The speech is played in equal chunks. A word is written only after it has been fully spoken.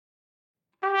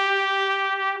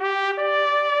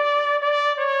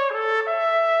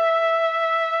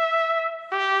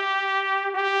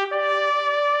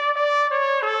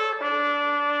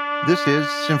This is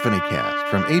SymphonyCast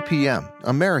from APM,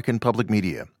 American Public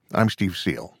Media. I'm Steve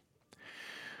Seel.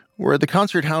 We're at the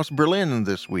Concert House Berlin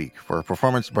this week for a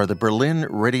performance by the Berlin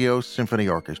Radio Symphony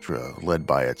Orchestra, led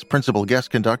by its principal guest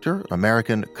conductor,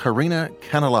 American Karina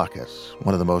Canellakis,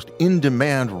 one of the most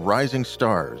in-demand rising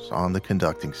stars on the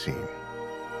conducting scene.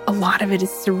 A lot of it is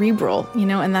cerebral,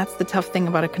 and that's the tough thing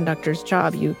about a conductor's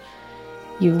job. You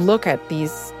look at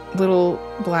these little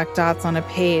black dots on a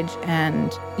page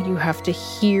and you have to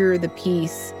hear the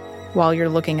piece while you're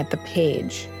looking at the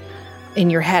page in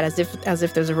your head, as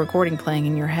if there's a recording playing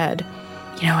in your head.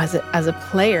 As a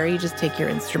player, you just take your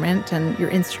instrument and your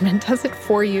instrument does it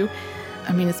for you.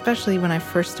 I mean, especially when I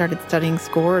first started studying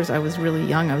scores, I was really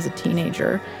young. I was a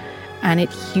teenager, and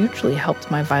it hugely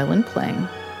helped my violin playing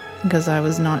because I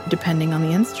was not depending on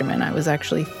the instrument. I was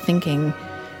actually thinking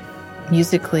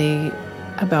musically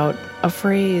about a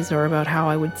phrase or about how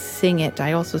I would sing it.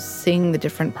 I also sing the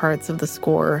different parts of the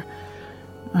score,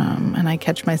 and I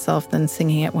catch myself then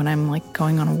singing it when I'm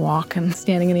going on a walk and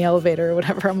standing in the elevator or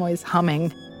whatever. I'm always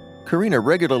humming. Karina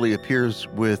regularly appears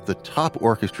with the top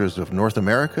orchestras of North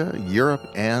America, Europe,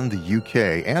 and the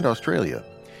UK, and Australia.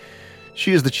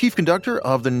 She is the chief conductor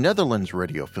of the Netherlands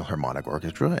Radio Philharmonic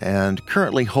Orchestra and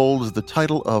currently holds the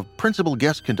title of principal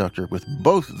guest conductor with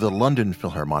both the London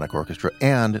Philharmonic Orchestra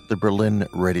and the Berlin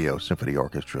Radio Symphony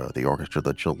Orchestra, the orchestra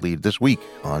that she'll lead this week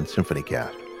on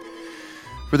SymphonyCast.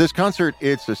 For this concert,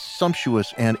 it's a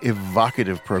sumptuous and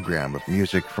evocative program of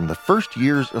music from the first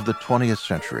years of the 20th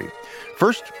century.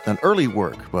 First, an early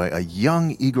work by a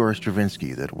young Igor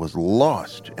Stravinsky that was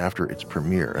lost after its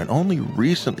premiere and only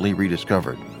recently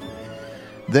rediscovered.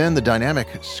 Then the dynamic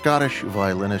Scottish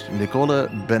violinist Nicola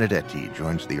Benedetti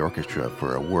joins the orchestra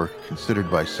for a work considered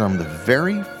by some the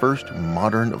very first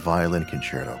modern violin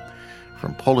concerto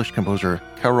from Polish composer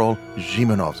Karol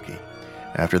Szymanowski.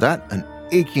 After that, an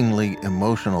achingly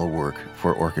emotional work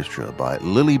for orchestra by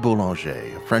Lili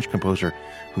Boulanger, a French composer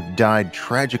who died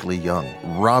tragically young,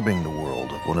 robbing the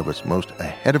world of one of its most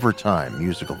ahead-of-her-time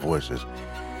musical voices.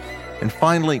 And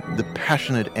finally, the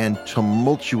passionate and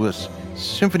tumultuous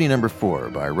Symphony No. 4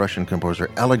 by Russian composer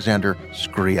Alexander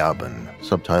Scriabin,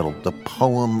 subtitled The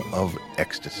Poem of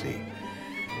Ecstasy.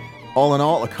 All in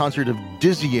all, a concert of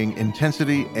dizzying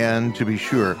intensity and, to be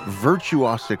sure,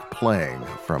 virtuosic playing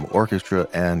from orchestra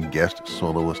and guest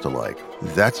soloist alike.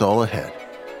 That's all ahead.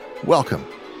 Welcome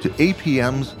to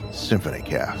APM's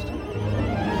SymphonyCast.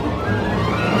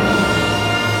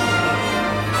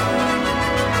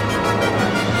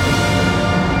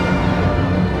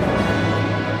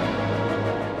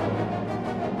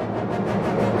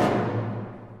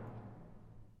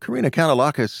 Karina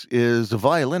Canellakis is a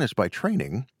violinist by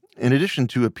training. In addition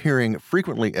to appearing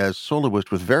frequently as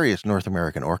soloist with various North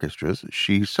American orchestras,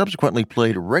 she subsequently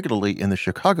played regularly in the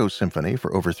Chicago Symphony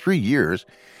for over 3 years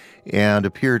and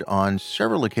appeared on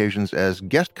several occasions as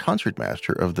guest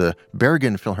concertmaster of the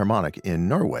Bergen Philharmonic in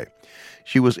Norway.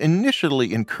 She was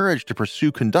initially encouraged to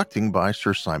pursue conducting by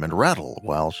Sir Simon Rattle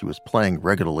while she was playing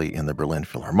regularly in the Berlin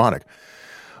Philharmonic.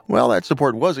 Well, that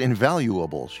support was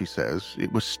invaluable, she says.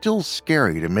 It was still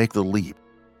scary to make the leap.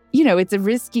 It's a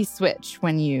risky switch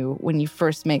when you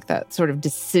first make that sort of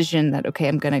decision that, okay,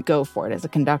 I'm going to go for it as a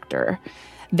conductor.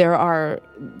 There are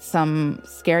some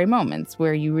scary moments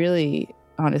where you really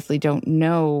honestly don't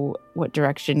know what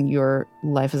direction your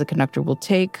life as a conductor will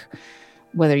take,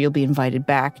 whether you'll be invited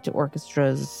back to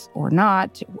orchestras or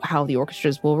not, how the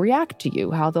orchestras will react to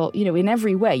you, how they'll, in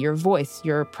every way, your voice,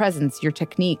 your presence, your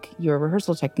technique, your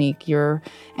rehearsal technique, your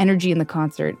energy in the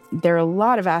concert. There are a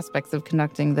lot of aspects of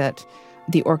conducting that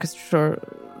the orchestra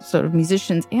sort of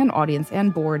musicians and audience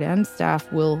and board and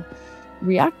staff will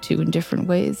react to in different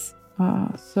ways.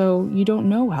 So you don't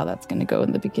know how that's going to go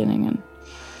in the beginning. And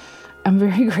I'm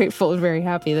very grateful and very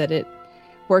happy that it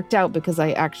worked out, because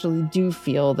I actually do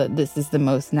feel that this is the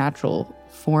most natural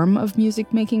form of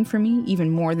music making for me,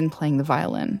 even more than playing the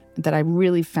violin, that I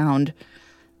really found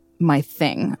my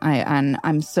thing. And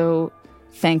I'm so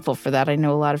thankful for that. I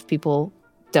know a lot of people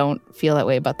don't feel that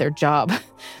way about their job,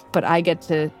 but I get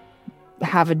to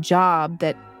have a job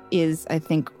that is, I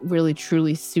think, really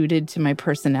truly suited to my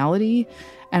personality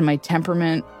and my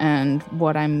temperament and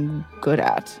what I'm good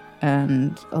at.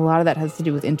 And a lot of that has to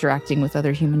do with interacting with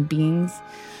other human beings,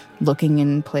 looking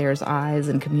in players' eyes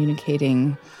and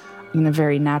communicating in a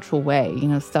very natural way,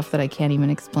 stuff that I can't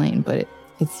even explain, but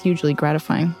it's hugely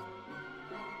gratifying.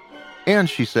 And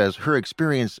she says her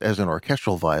experience as an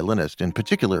orchestral violinist in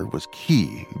particular was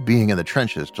key, being in the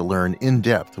trenches to learn in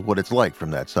depth what it's like from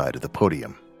that side of the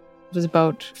podium. It was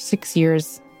about 6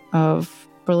 years of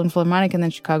Berlin Philharmonic and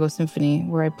then Chicago Symphony,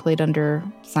 where I played under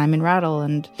Simon Rattle.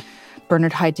 And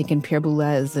Bernard Haitink and Pierre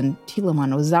Boulez and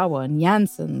Telemann, Ozawa and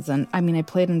Janssens. And I mean, I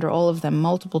played under all of them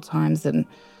multiple times, and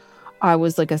I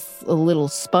was like a little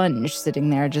sponge sitting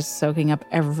there just soaking up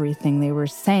everything they were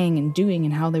saying and doing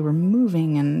and how they were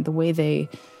moving and the way they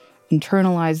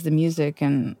internalized the music.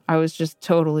 And I was just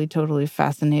totally, totally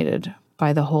fascinated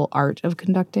by the whole art of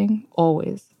conducting,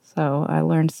 always. So I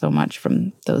learned so much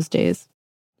from those days.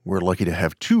 We're lucky to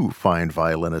have two fine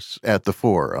violinists at the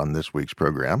fore on this week's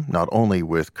program, not only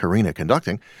with Karina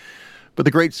conducting, but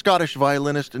the great Scottish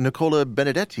violinist Nicola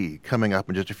Benedetti coming up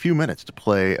in just a few minutes to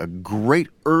play a great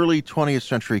early 20th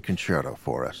century concerto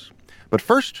for us. But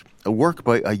first, a work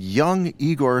by a young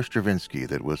Igor Stravinsky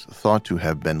that was thought to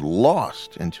have been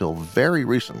lost until very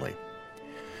recently.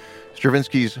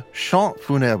 Stravinsky's Chant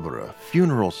Funebre,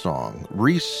 Funeral Song,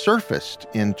 resurfaced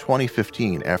in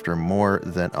 2015 after more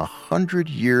than 100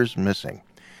 years missing.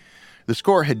 The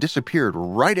score had disappeared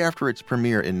right after its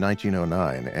premiere in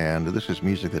 1909, and this is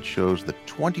music that shows the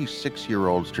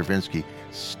 26-year-old Stravinsky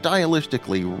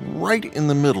stylistically right in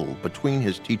the middle between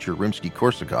his teacher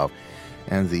Rimsky-Korsakov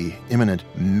and the imminent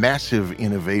massive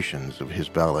innovations of his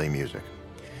ballet music.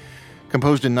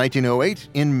 Composed in 1908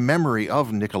 in memory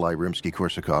of Nikolai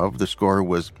Rimsky-Korsakov, the score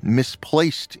was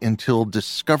misplaced until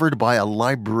discovered by a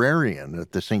librarian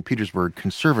at the St. Petersburg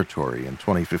Conservatory in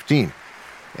 2015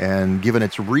 and given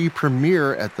its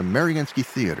re-premiere at the Mariinsky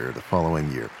Theater the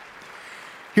following year.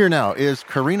 Here now is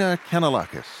Karina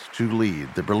Canellakis to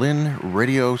lead the Berlin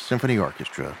Radio Symphony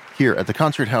Orchestra here at the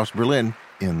Concert House Berlin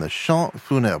in the Chant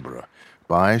Funebre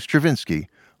by Stravinsky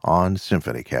on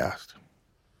SymphonyCast.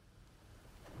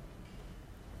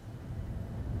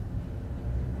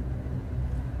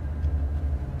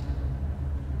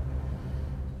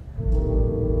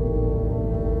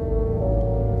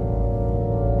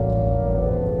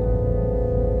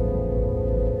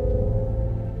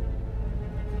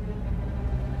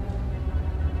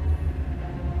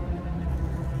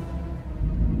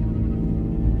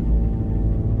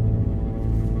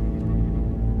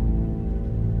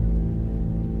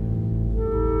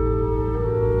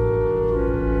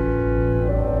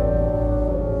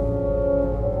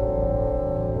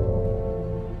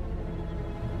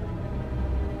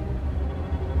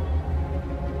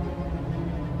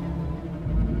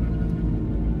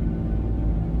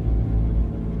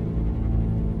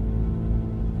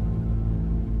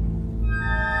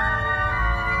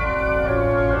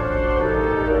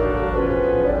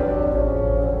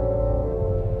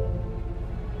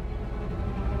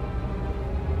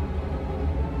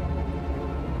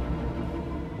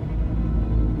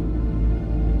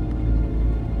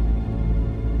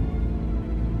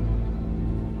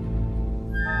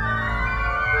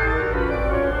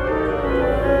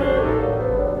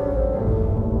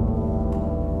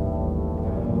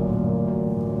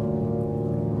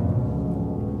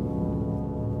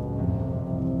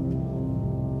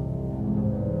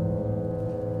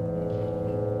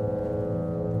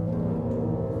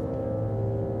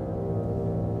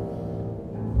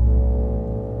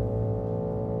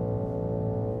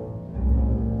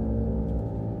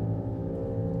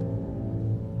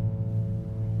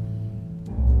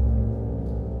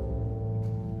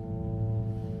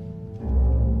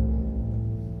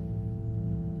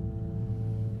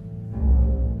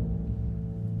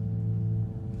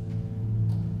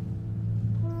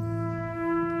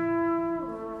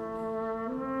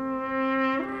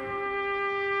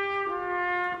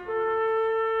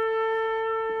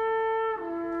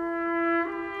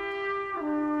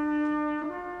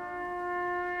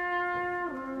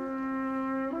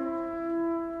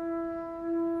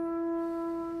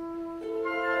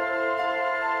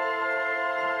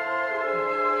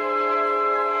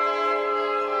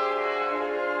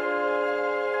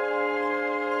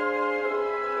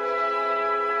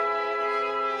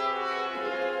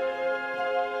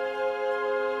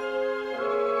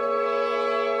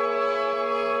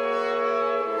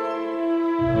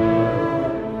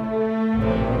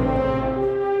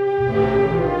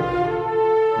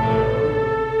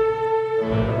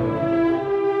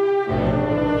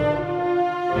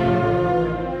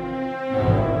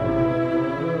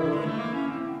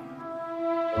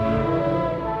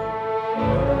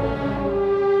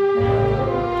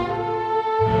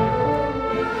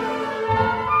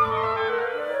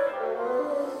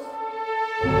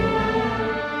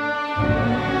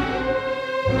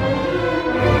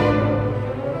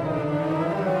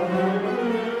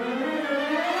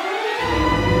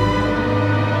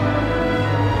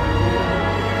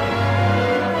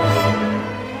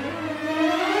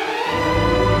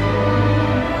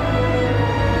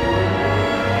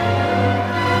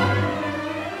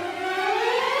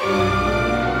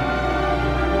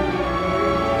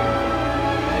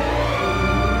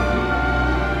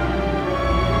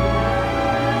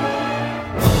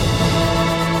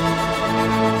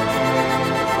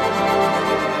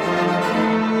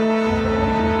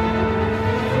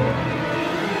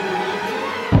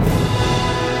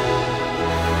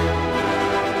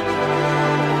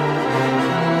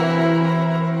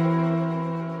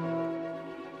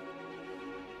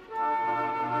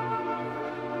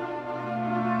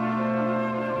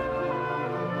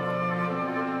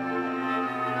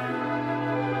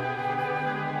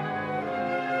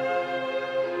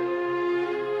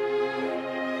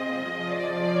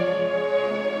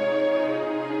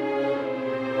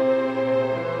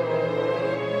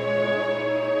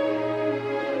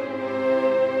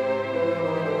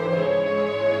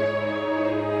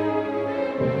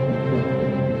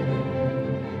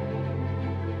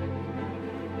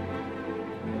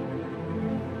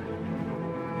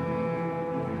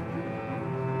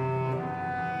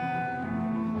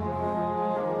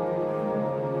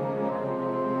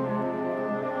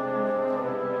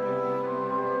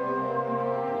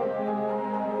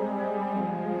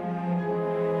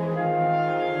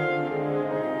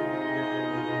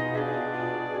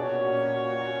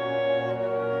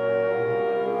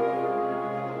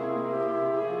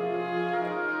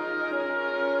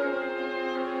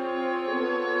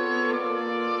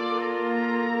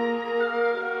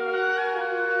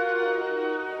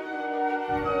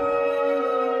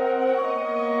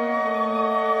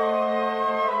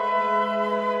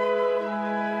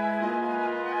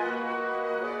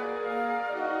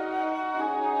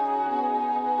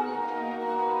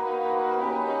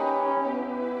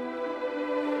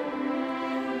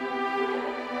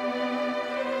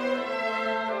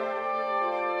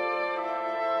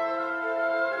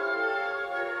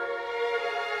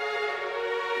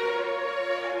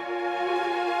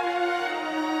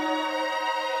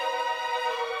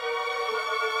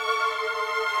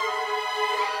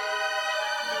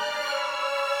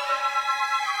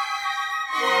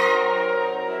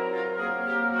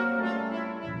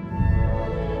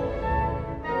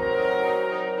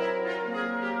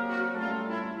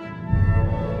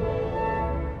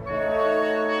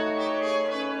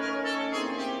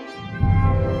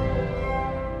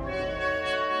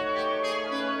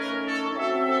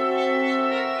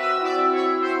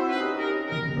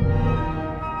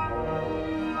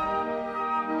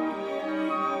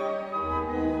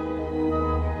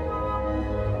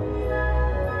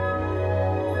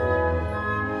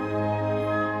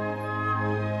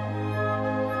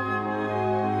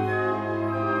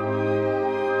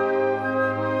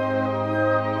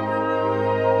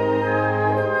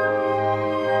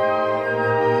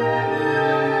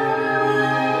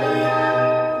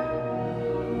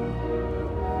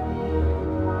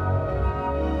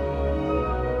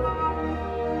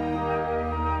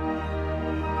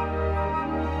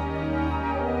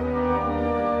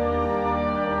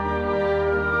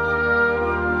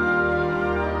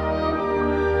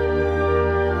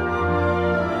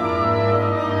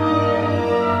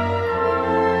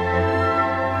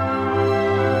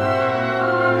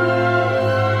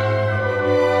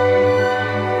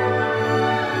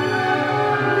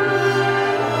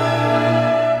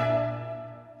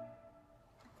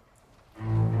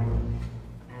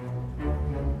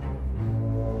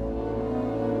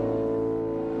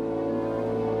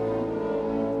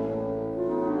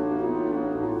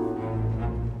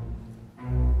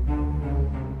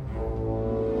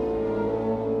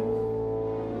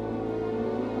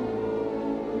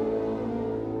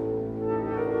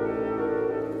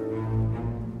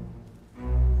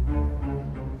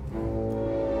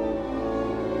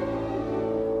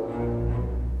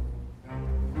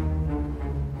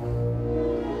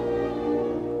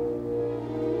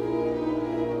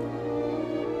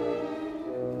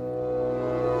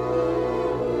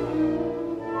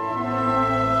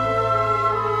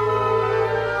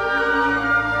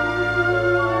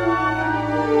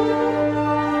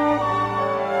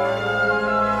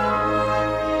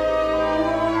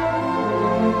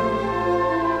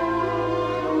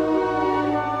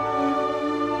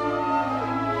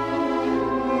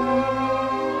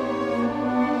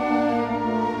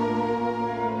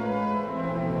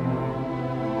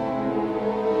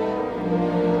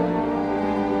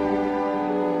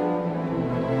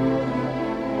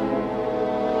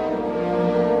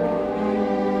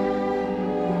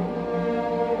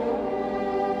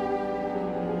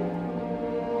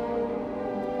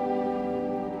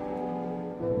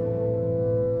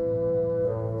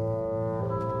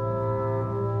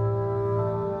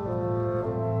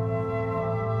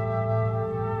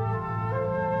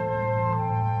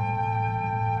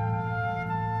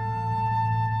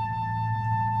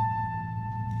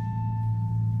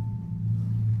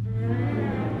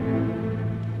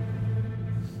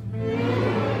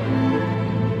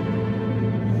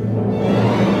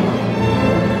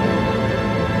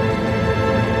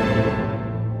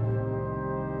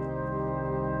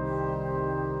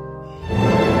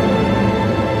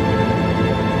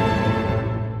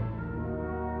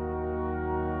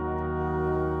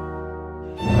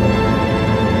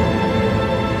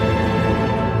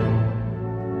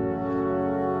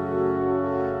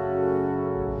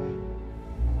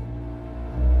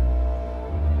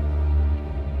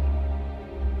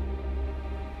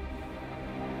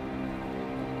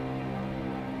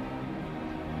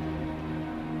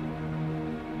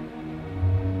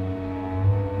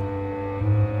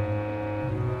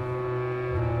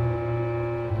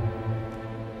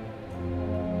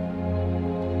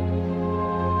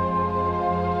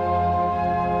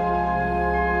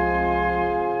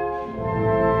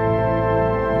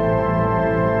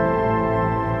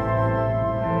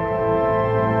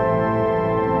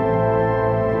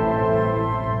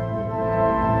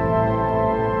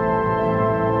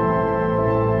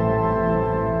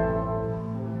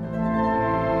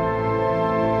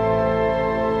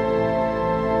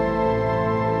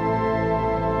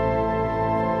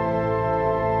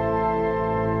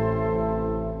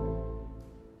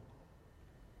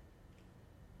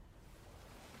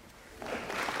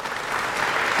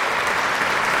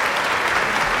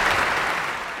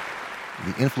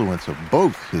 influence of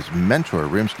both his mentor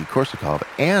Rimsky-Korsakov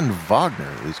and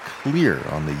Wagner is clear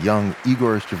on the young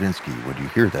Igor Stravinsky when you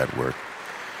hear that work.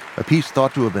 A piece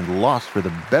thought to have been lost for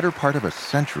the better part of a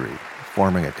century,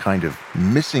 forming a kind of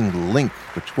missing link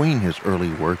between his early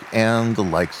work and the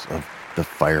likes of the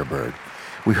Firebird.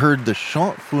 We heard the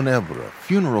Chant Funebre,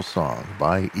 funeral song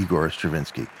by Igor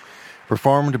Stravinsky,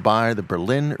 performed by the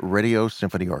Berlin Radio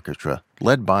Symphony Orchestra,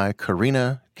 led by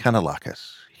Karina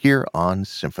Canellakis, here on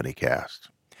SymphonyCast.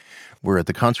 We're at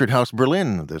the Concert House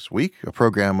Berlin this week, a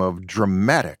program of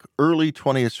dramatic early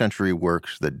 20th century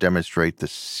works that demonstrate the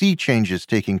sea changes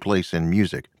taking place in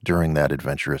music during that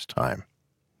adventurous time.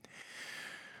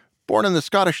 Born in the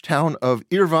Scottish town of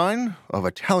Irvine, of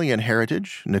Italian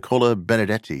heritage, Nicola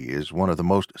Benedetti is one of the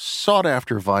most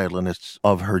sought-after violinists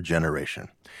of her generation.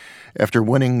 After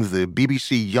winning the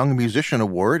BBC Young Musician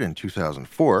Award in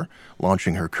 2004,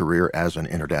 launching her career as an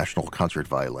international concert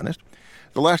violinist,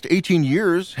 the last 18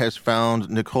 years has found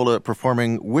Nicola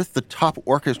performing with the top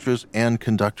orchestras and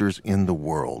conductors in the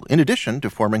world, in addition to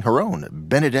forming her own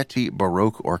Benedetti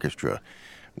Baroque Orchestra,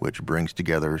 which brings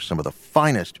together some of the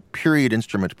finest period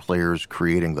instrument players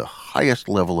creating the highest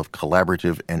level of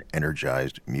collaborative and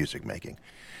energized music making.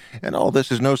 And all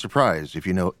this is no surprise if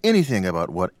you know anything about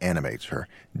what animates her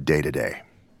day to day.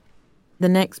 The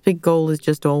next big goal is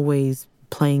just always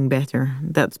playing better.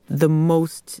 That's the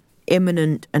most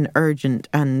imminent and urgent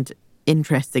and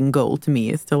interesting goal to me,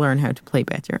 is to learn how to play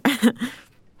better.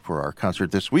 For our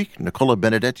concert this week, Nicola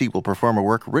Benedetti will perform a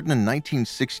work written in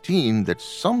 1916 that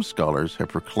some scholars have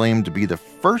proclaimed to be the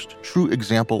first true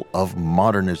example of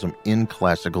modernism in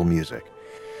classical music.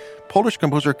 Polish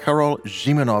composer Karol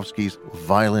Szymanowski's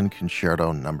Violin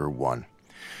Concerto No. 1.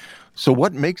 So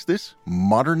what makes this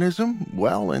modernism?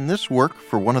 Well, in this work,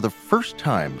 for one of the first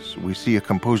times, we see a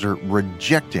composer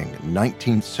rejecting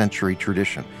 19th century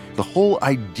tradition, the whole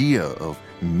idea of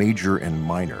major and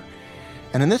minor.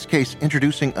 And in this case,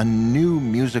 introducing a new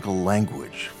musical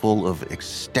language full of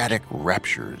ecstatic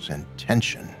raptures and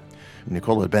tension.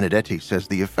 Nicola Benedetti says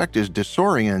the effect is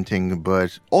disorienting,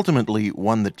 but ultimately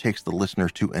one that takes the listener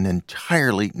to an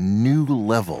entirely new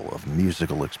level of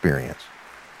musical experience.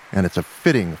 And it's a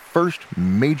fitting first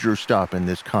major stop in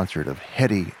this concert of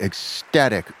heady,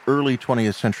 ecstatic, early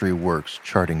 20th century works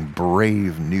charting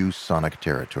brave new sonic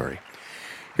territory.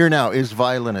 Here now is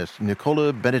violinist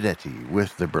Nicola Benedetti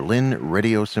with the Berlin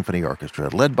Radio Symphony Orchestra,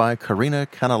 led by Karina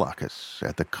Canellakis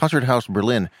at the Concert House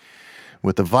Berlin,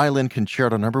 with the Violin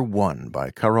Concerto No. 1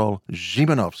 by Karol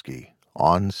Szymanowski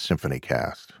on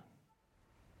SymphonyCast.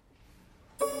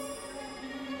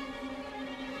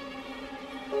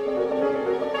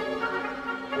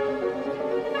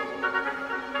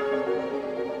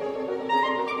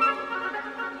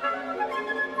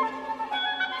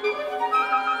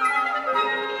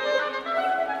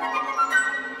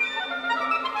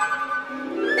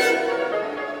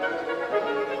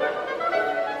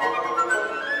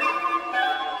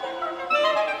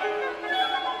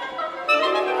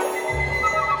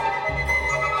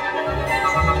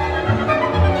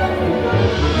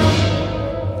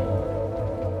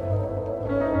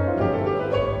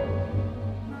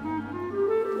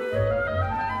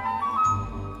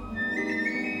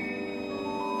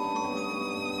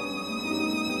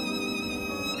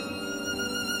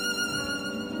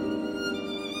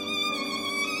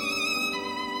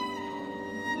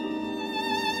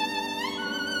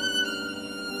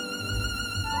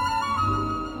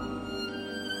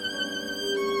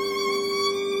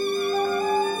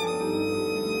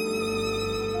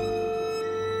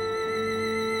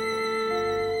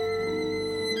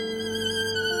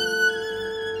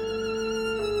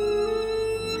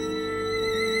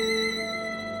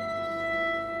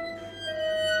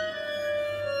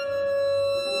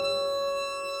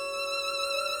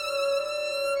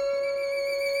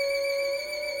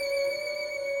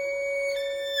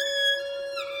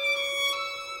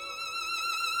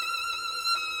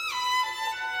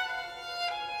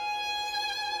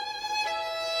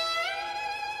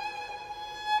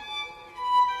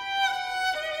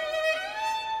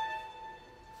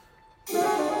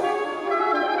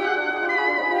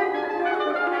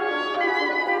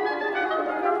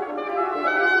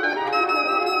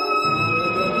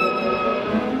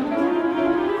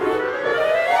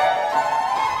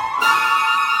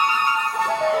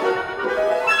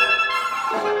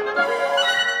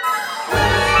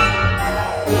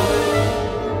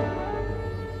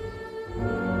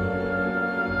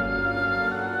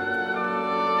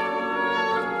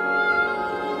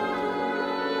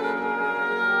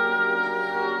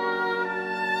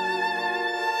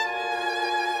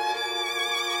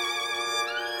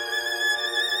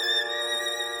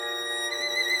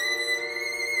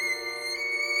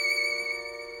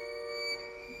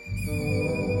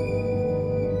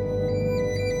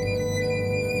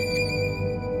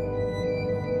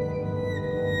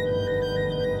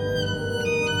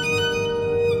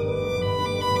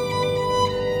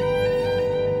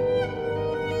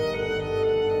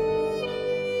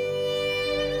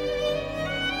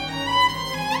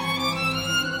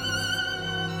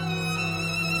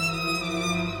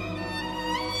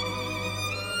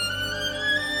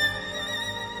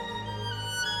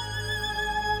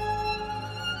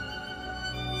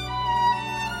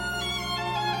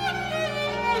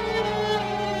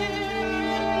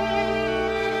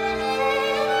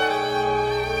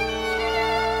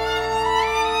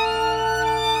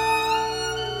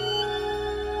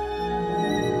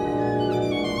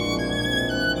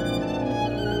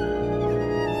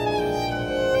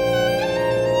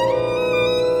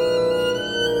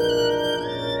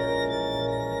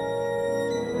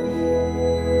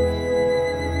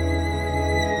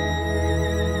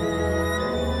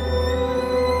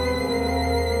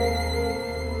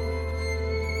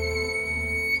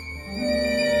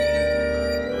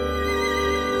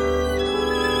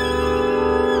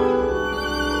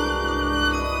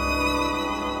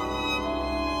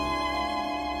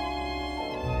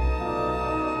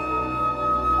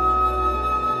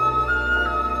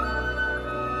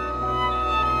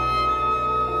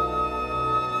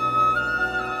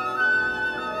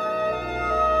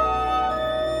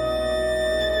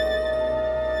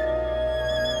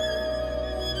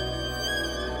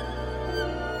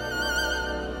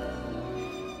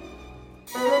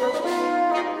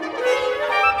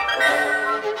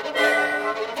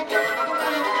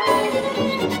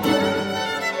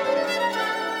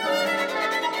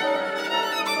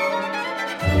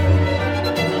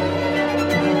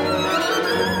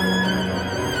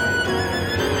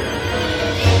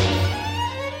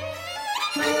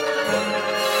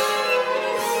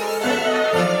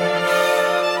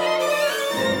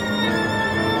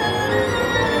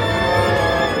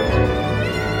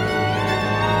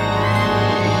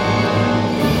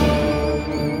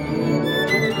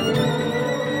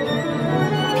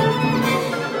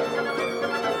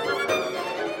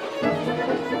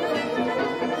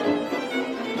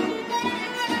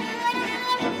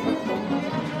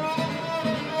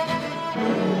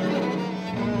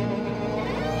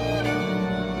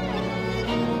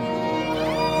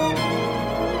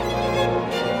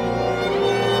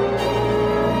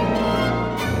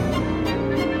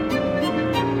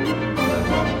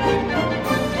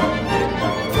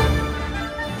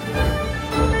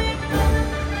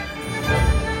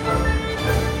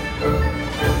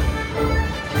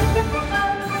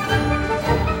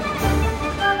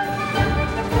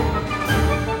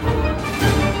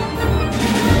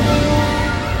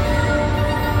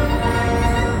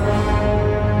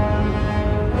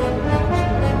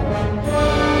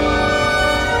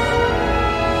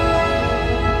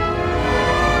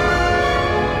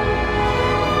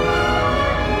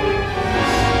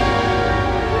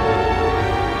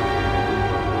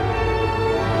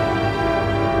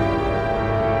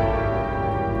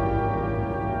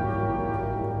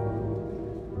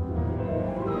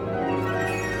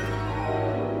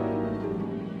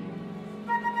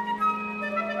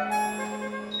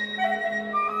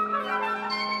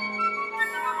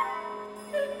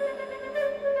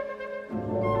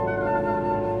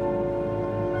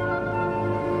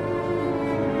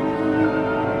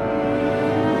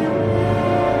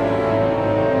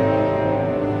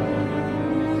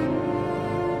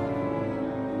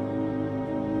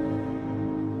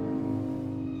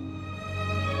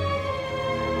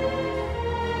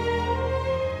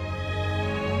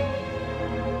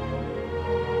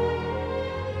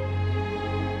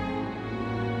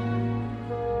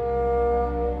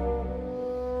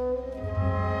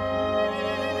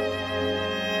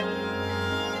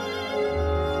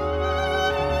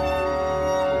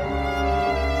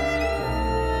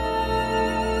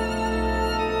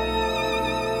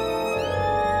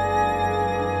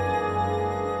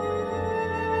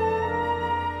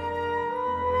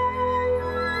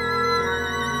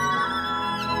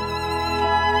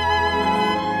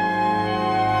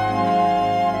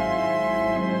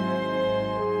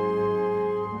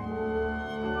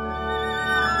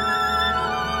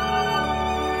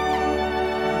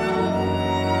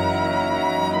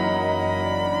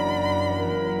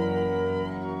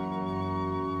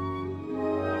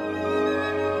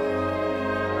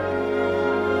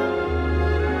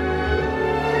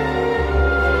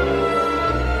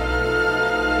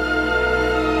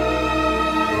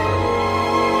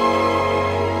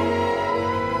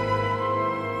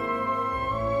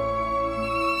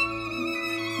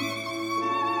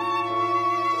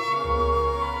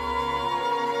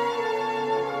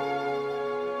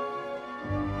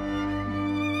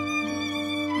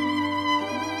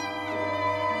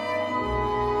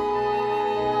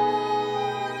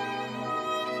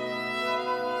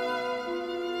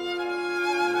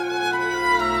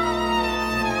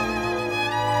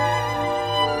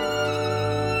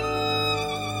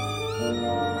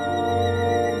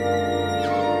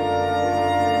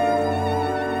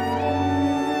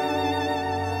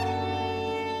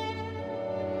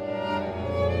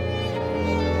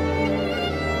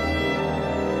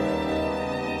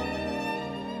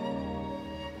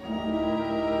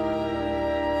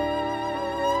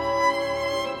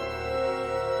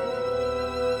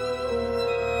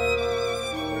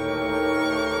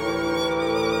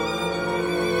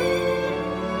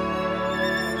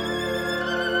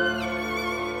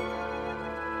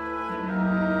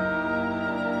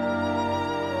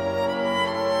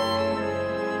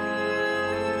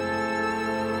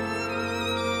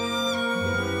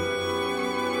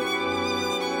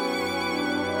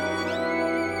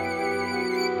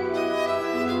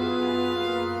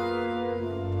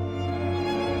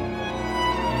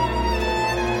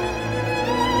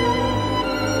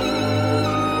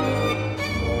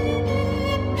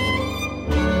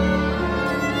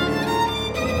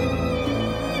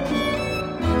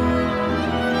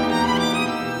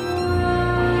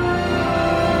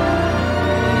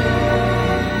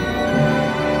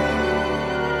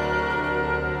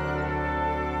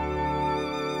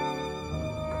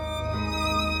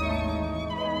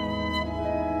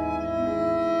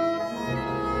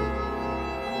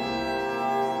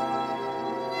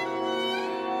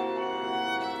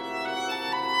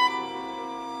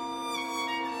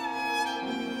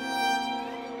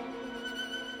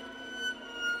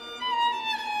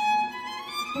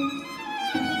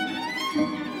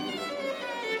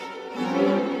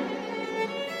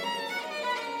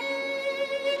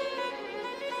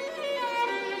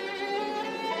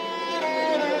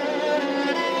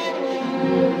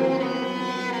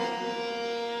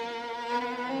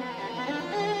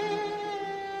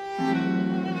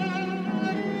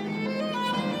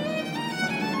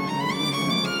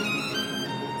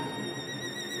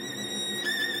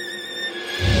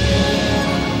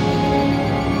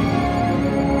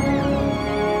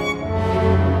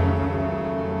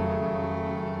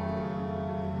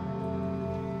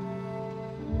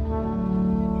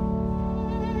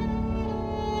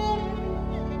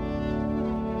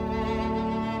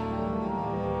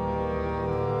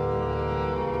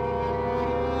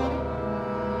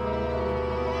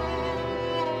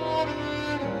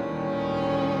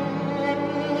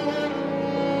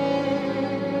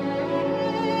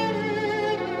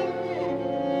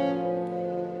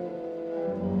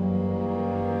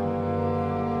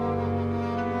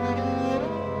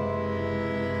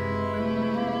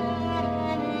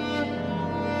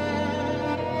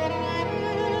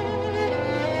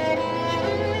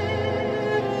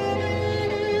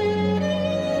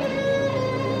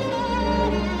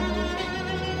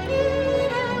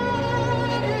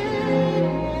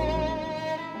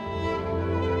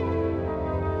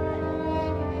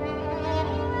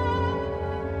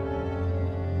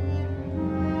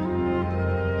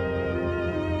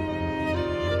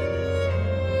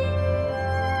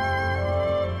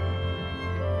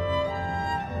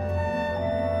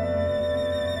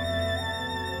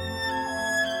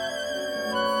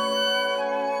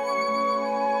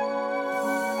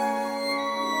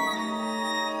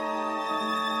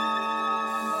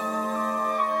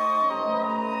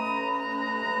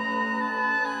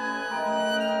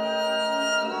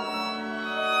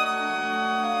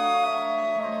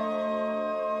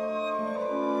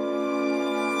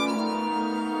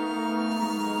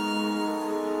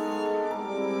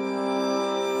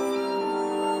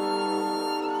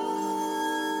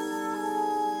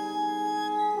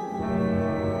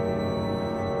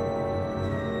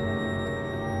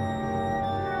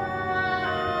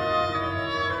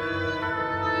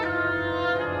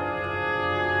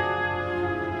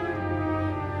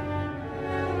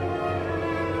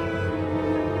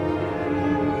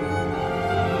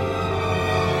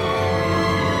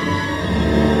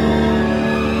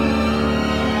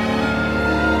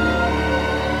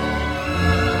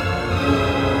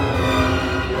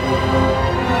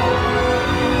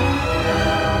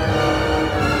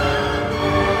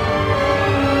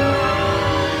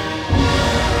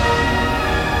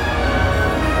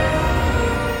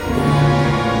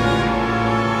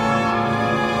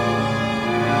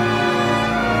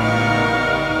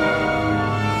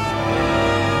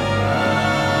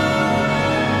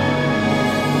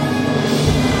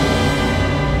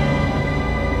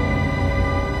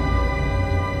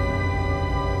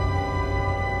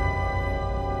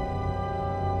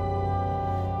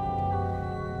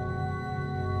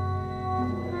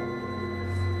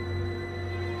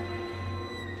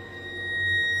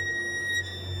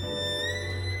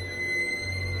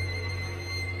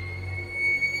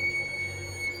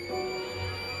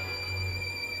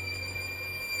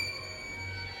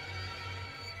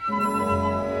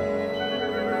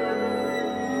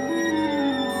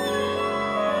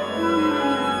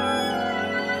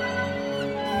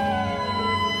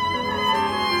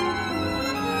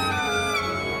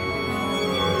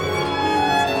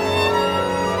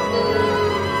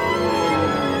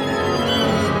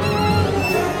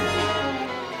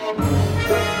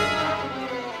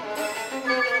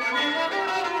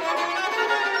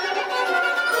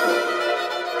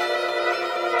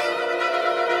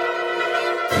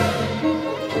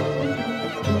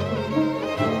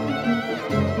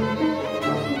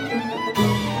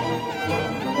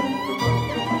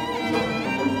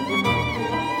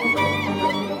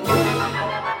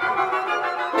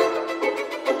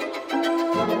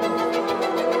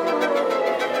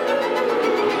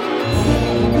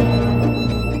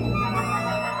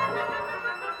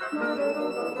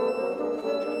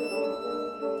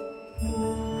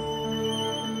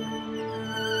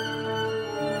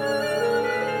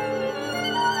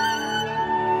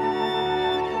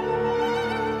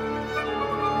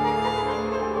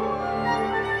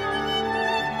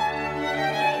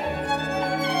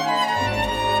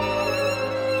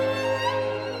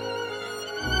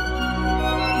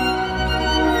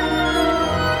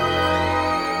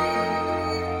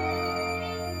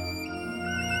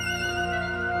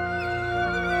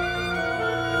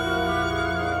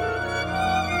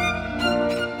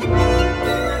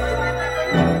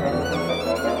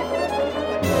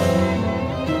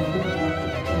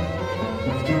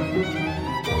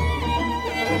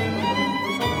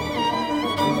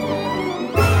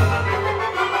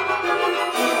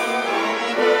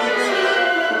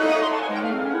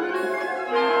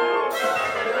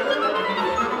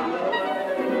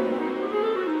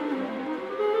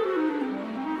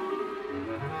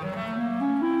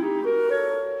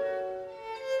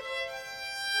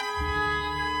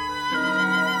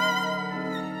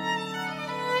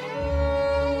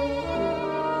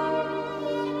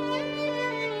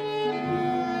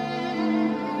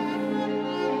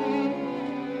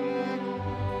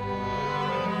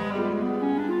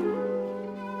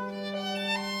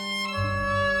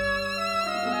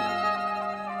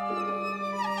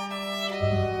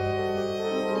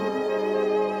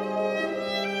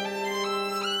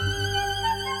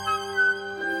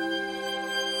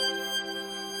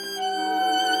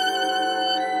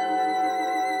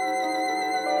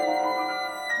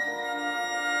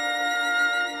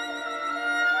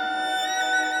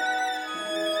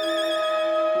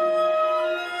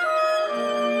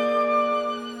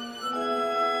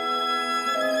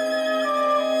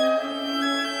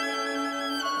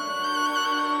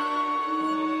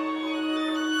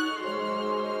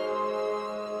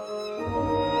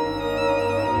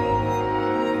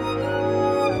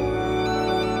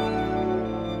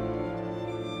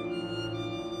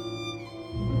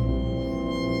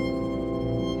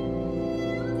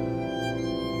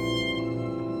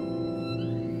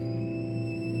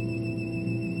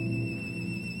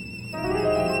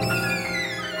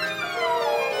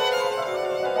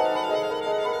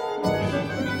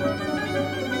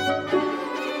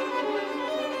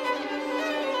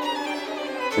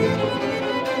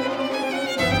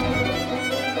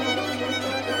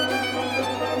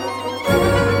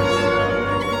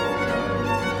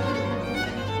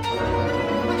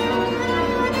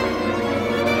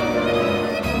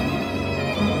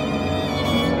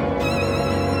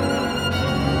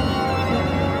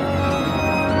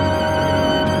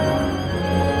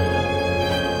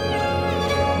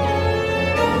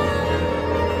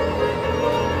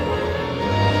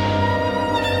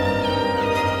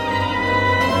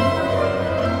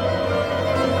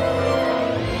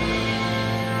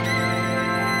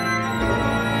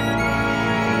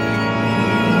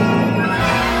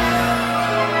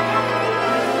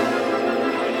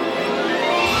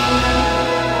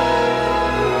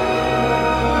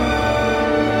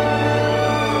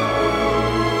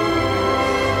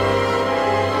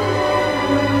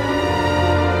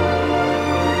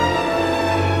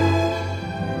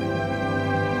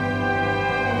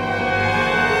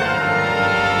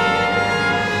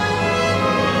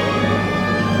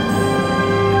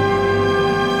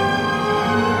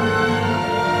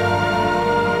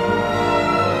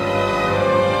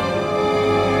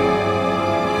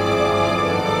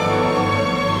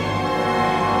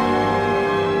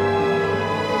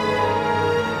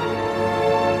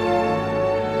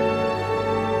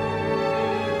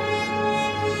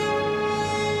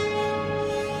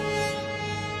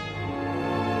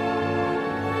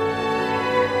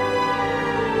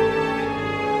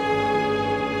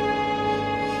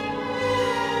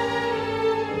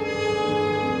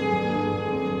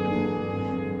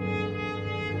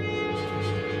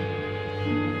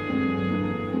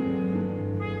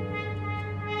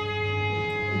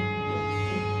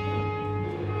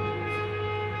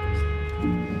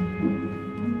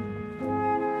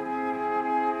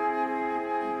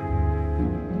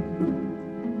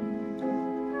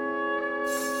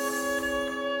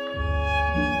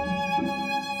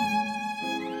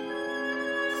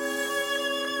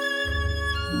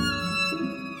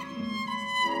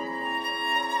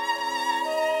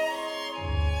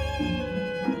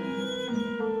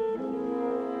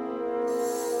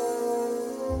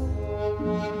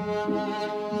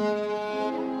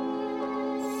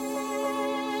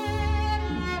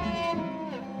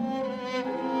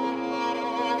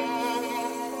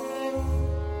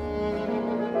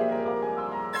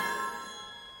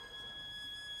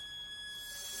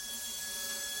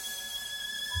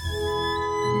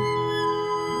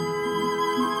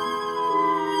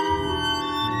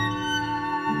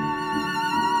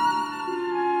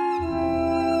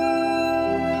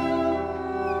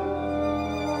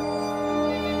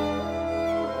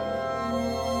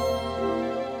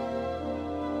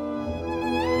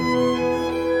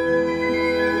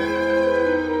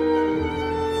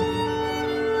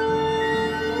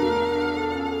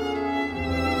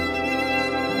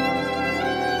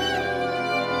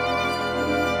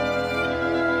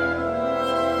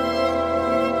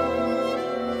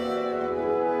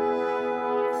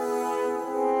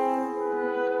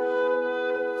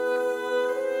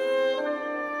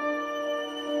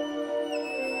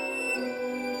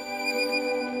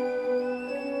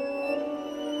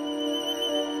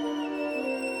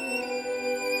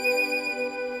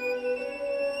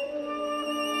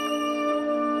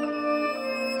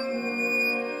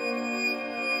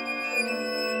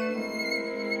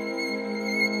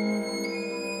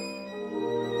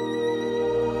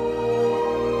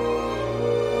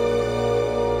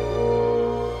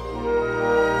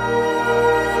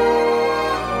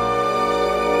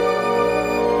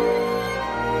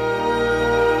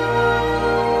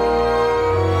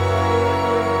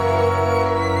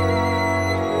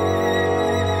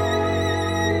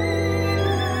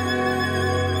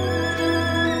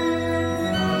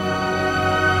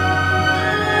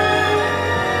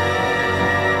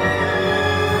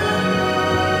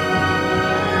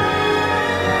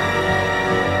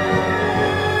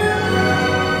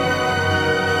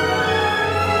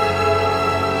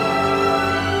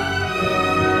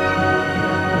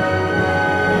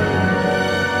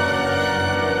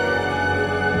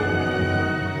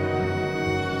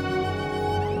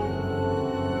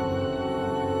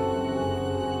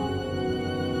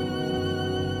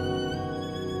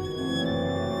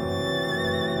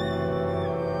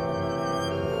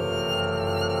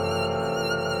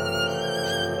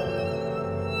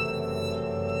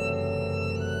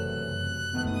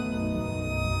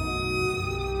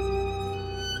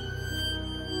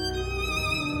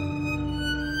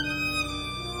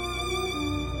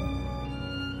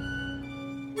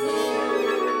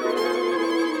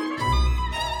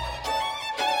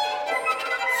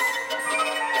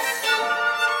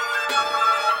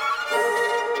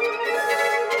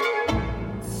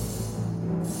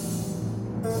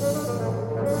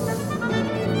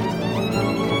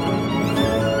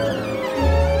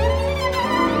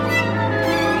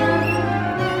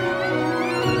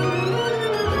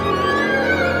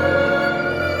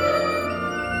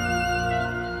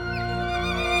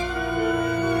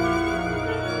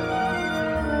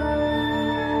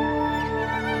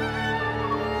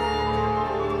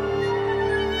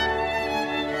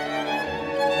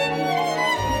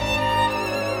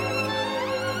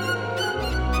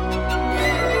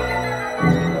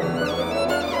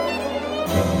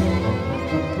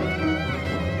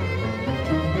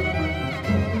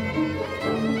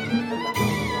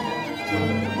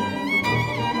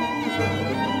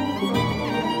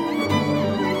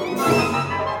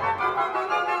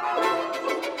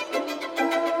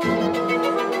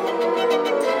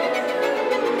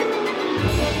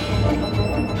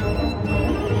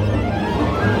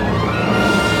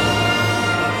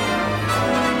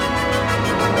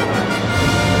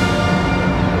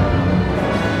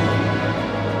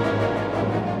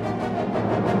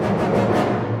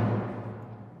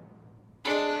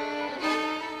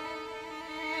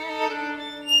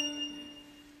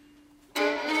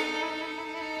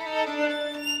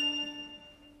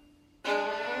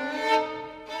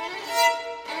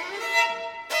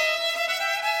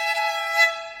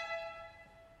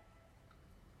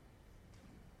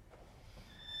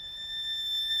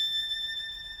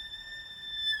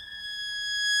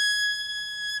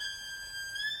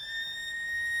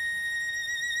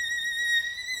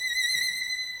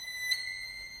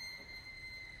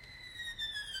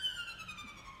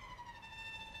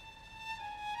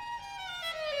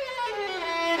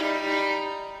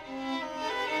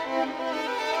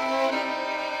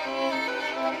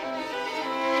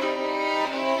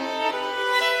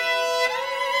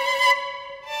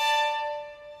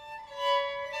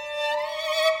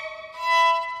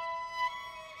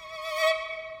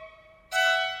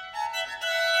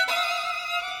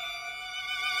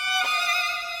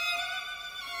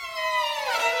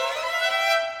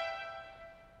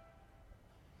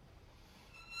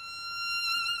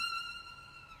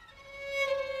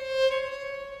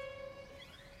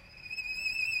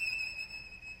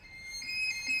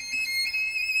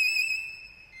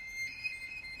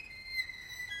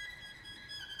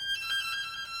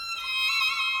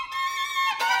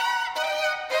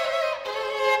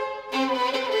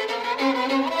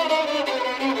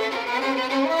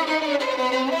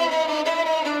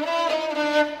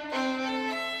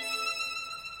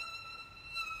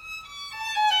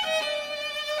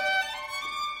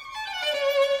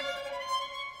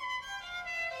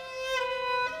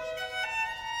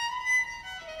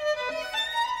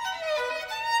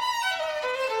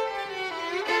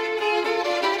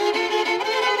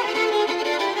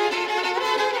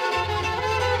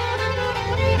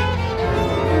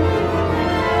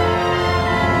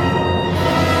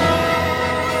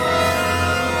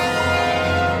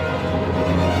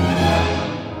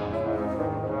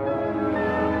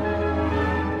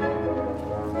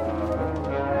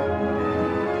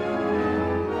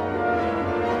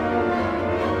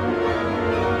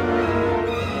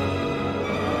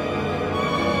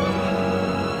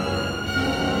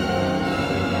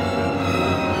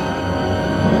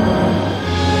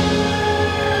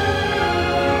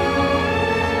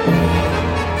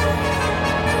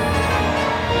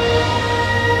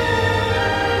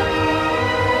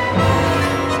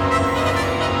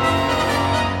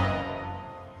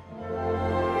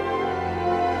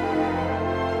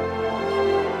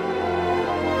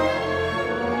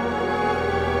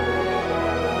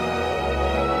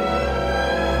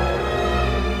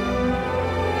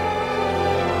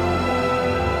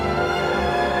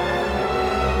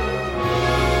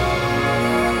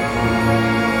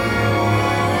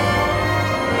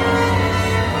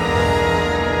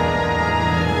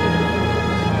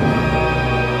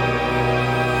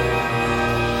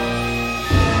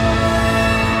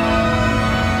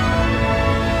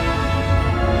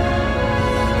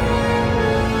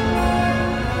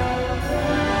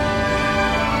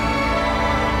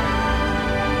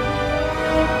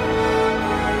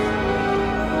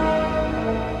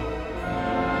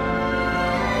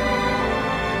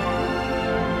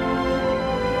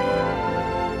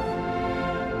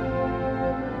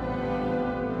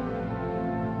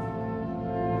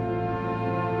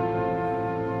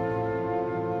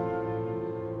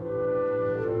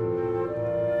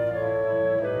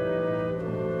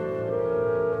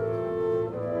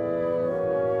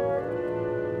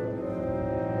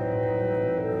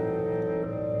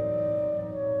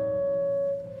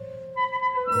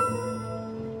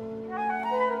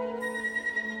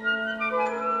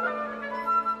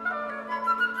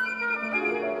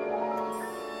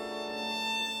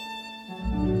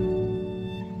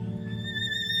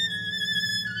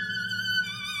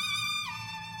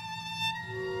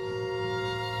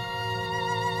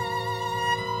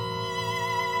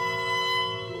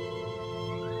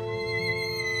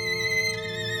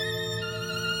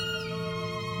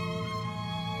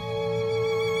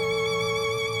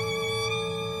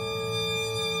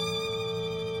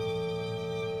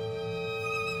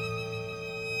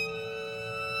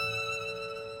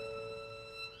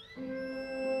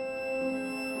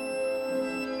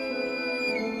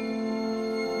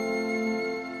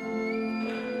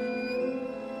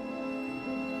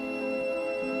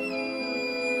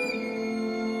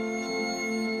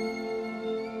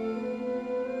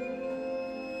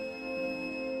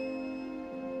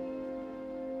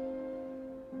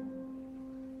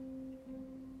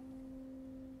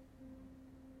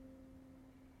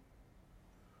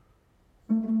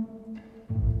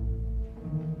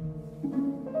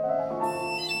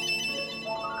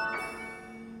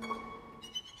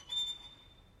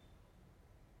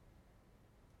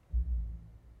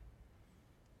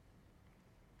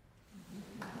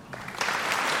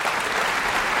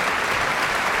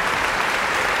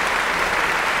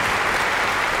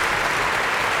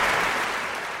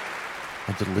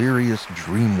 delirious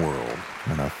dream world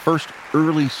and a first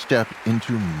early step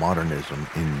into modernism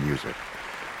in music.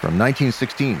 From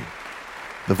 1916,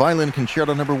 the Violin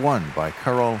Concerto No. 1 by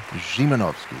Karol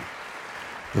Szymanowski.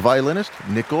 The violinist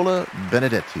Nicola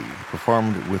Benedetti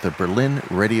performed with the Berlin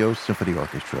Radio Symphony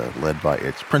Orchestra, led by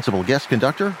its principal guest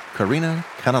conductor, Karina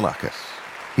Canellakis,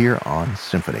 here on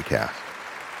SymphonyCast.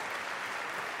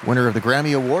 Winner of the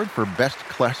Grammy Award for Best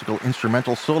Classical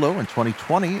Instrumental Solo in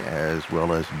 2020, as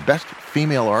well as Best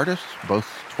Female Artist, both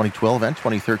 2012 and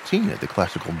 2013 at the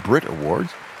Classical Brit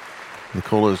Awards.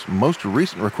 Nicola's most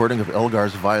recent recording of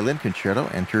Elgar's Violin Concerto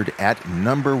entered at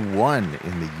number 1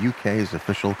 in the UK's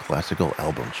official classical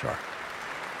album chart.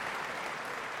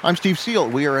 I'm Steve Seel.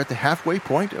 We are at the halfway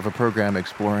point of a program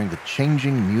exploring the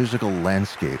changing musical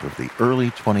landscape of the early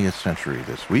 20th century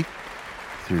this week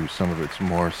through some of its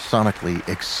more sonically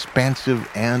expansive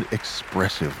and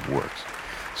expressive works.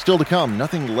 Still to come,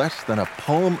 nothing less than a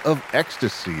Poem of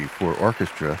Ecstasy for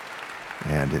orchestra.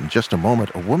 And in just a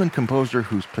moment, a woman composer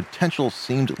whose potential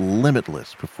seemed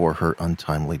limitless before her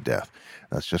untimely death.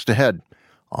 That's just ahead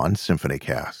on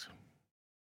SymphonyCast.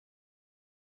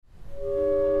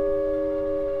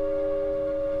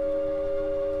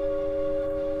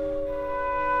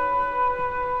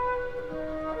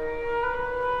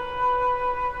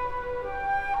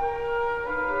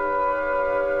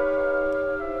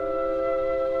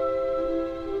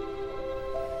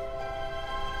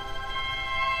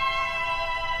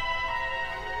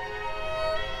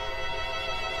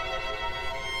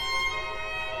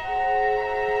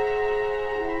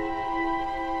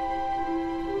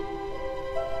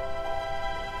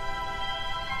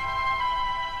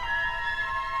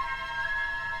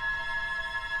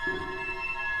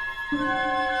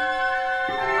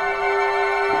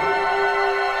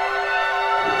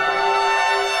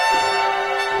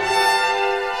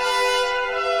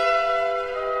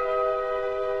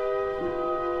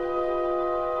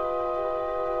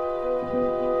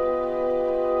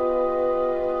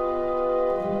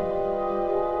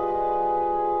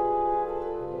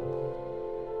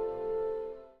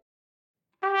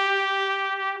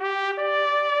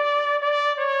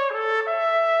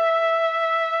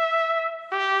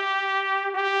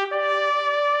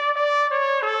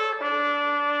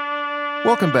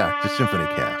 Welcome back to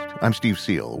SymphonyCast. I'm Steve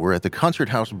Seel. We're at the Concert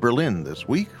House Berlin this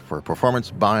week for a performance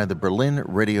by the Berlin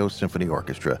Radio Symphony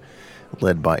Orchestra,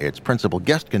 led by its principal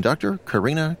guest conductor,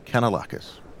 Karina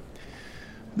Canellakis.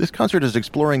 This concert is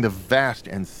exploring the vast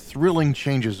and thrilling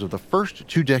changes of the first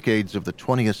 2 decades of the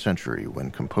 20th century,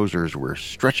 when composers were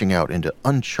stretching out into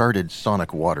uncharted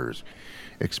sonic waters,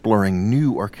 exploring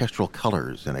new orchestral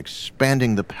colors and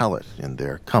expanding the palette in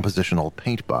their compositional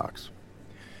paint box.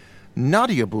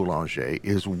 Nadia Boulanger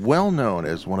is well known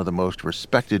as one of the most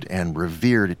respected and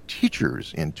revered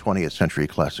teachers in 20th century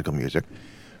classical music,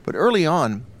 but early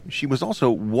on, she was also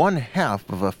one half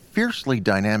of a fiercely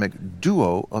dynamic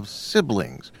duo of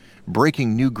siblings,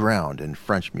 breaking new ground in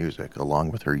French music,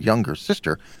 along with her younger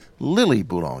sister, Lili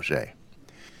Boulanger.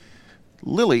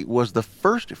 Lili was the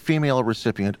first female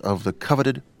recipient of the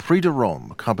coveted Prix de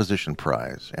Rome Composition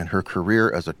Prize, and her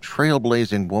career as a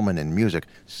trailblazing woman in music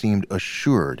seemed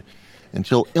assured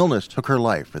until illness took her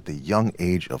life at the young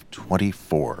age of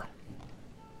 24.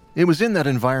 It was in that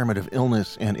environment of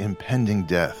illness and impending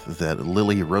death that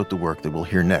Lili wrote the work that we'll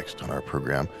hear next on our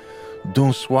program,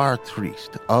 D'un Soir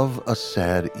Triste, of a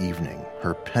Sad Evening,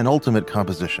 her penultimate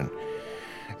composition.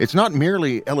 It's not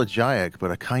merely elegiac,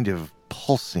 but a kind of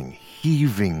pulsing,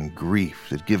 heaving grief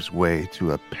that gives way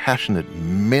to a passionate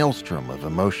maelstrom of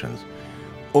emotions,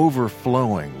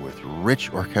 overflowing with rich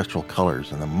orchestral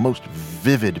colors and the most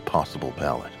vivid possible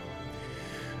palette.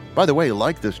 By the way,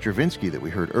 like the Stravinsky that we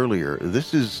heard earlier,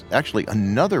 this is actually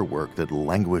another work that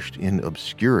languished in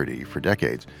obscurity for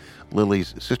decades.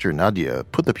 Lili's sister Nadia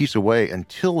put the piece away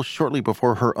until shortly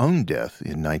before her own death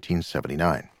in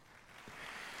 1979.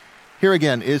 Here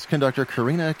again is conductor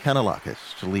Karina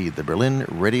Canellakis to lead the Berlin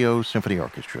Radio Symphony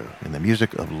Orchestra in the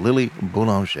music of Lili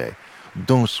Boulanger,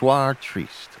 D'un Soir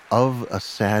Triste, of a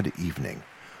Sad Evening,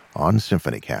 on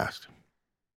SymphonyCast.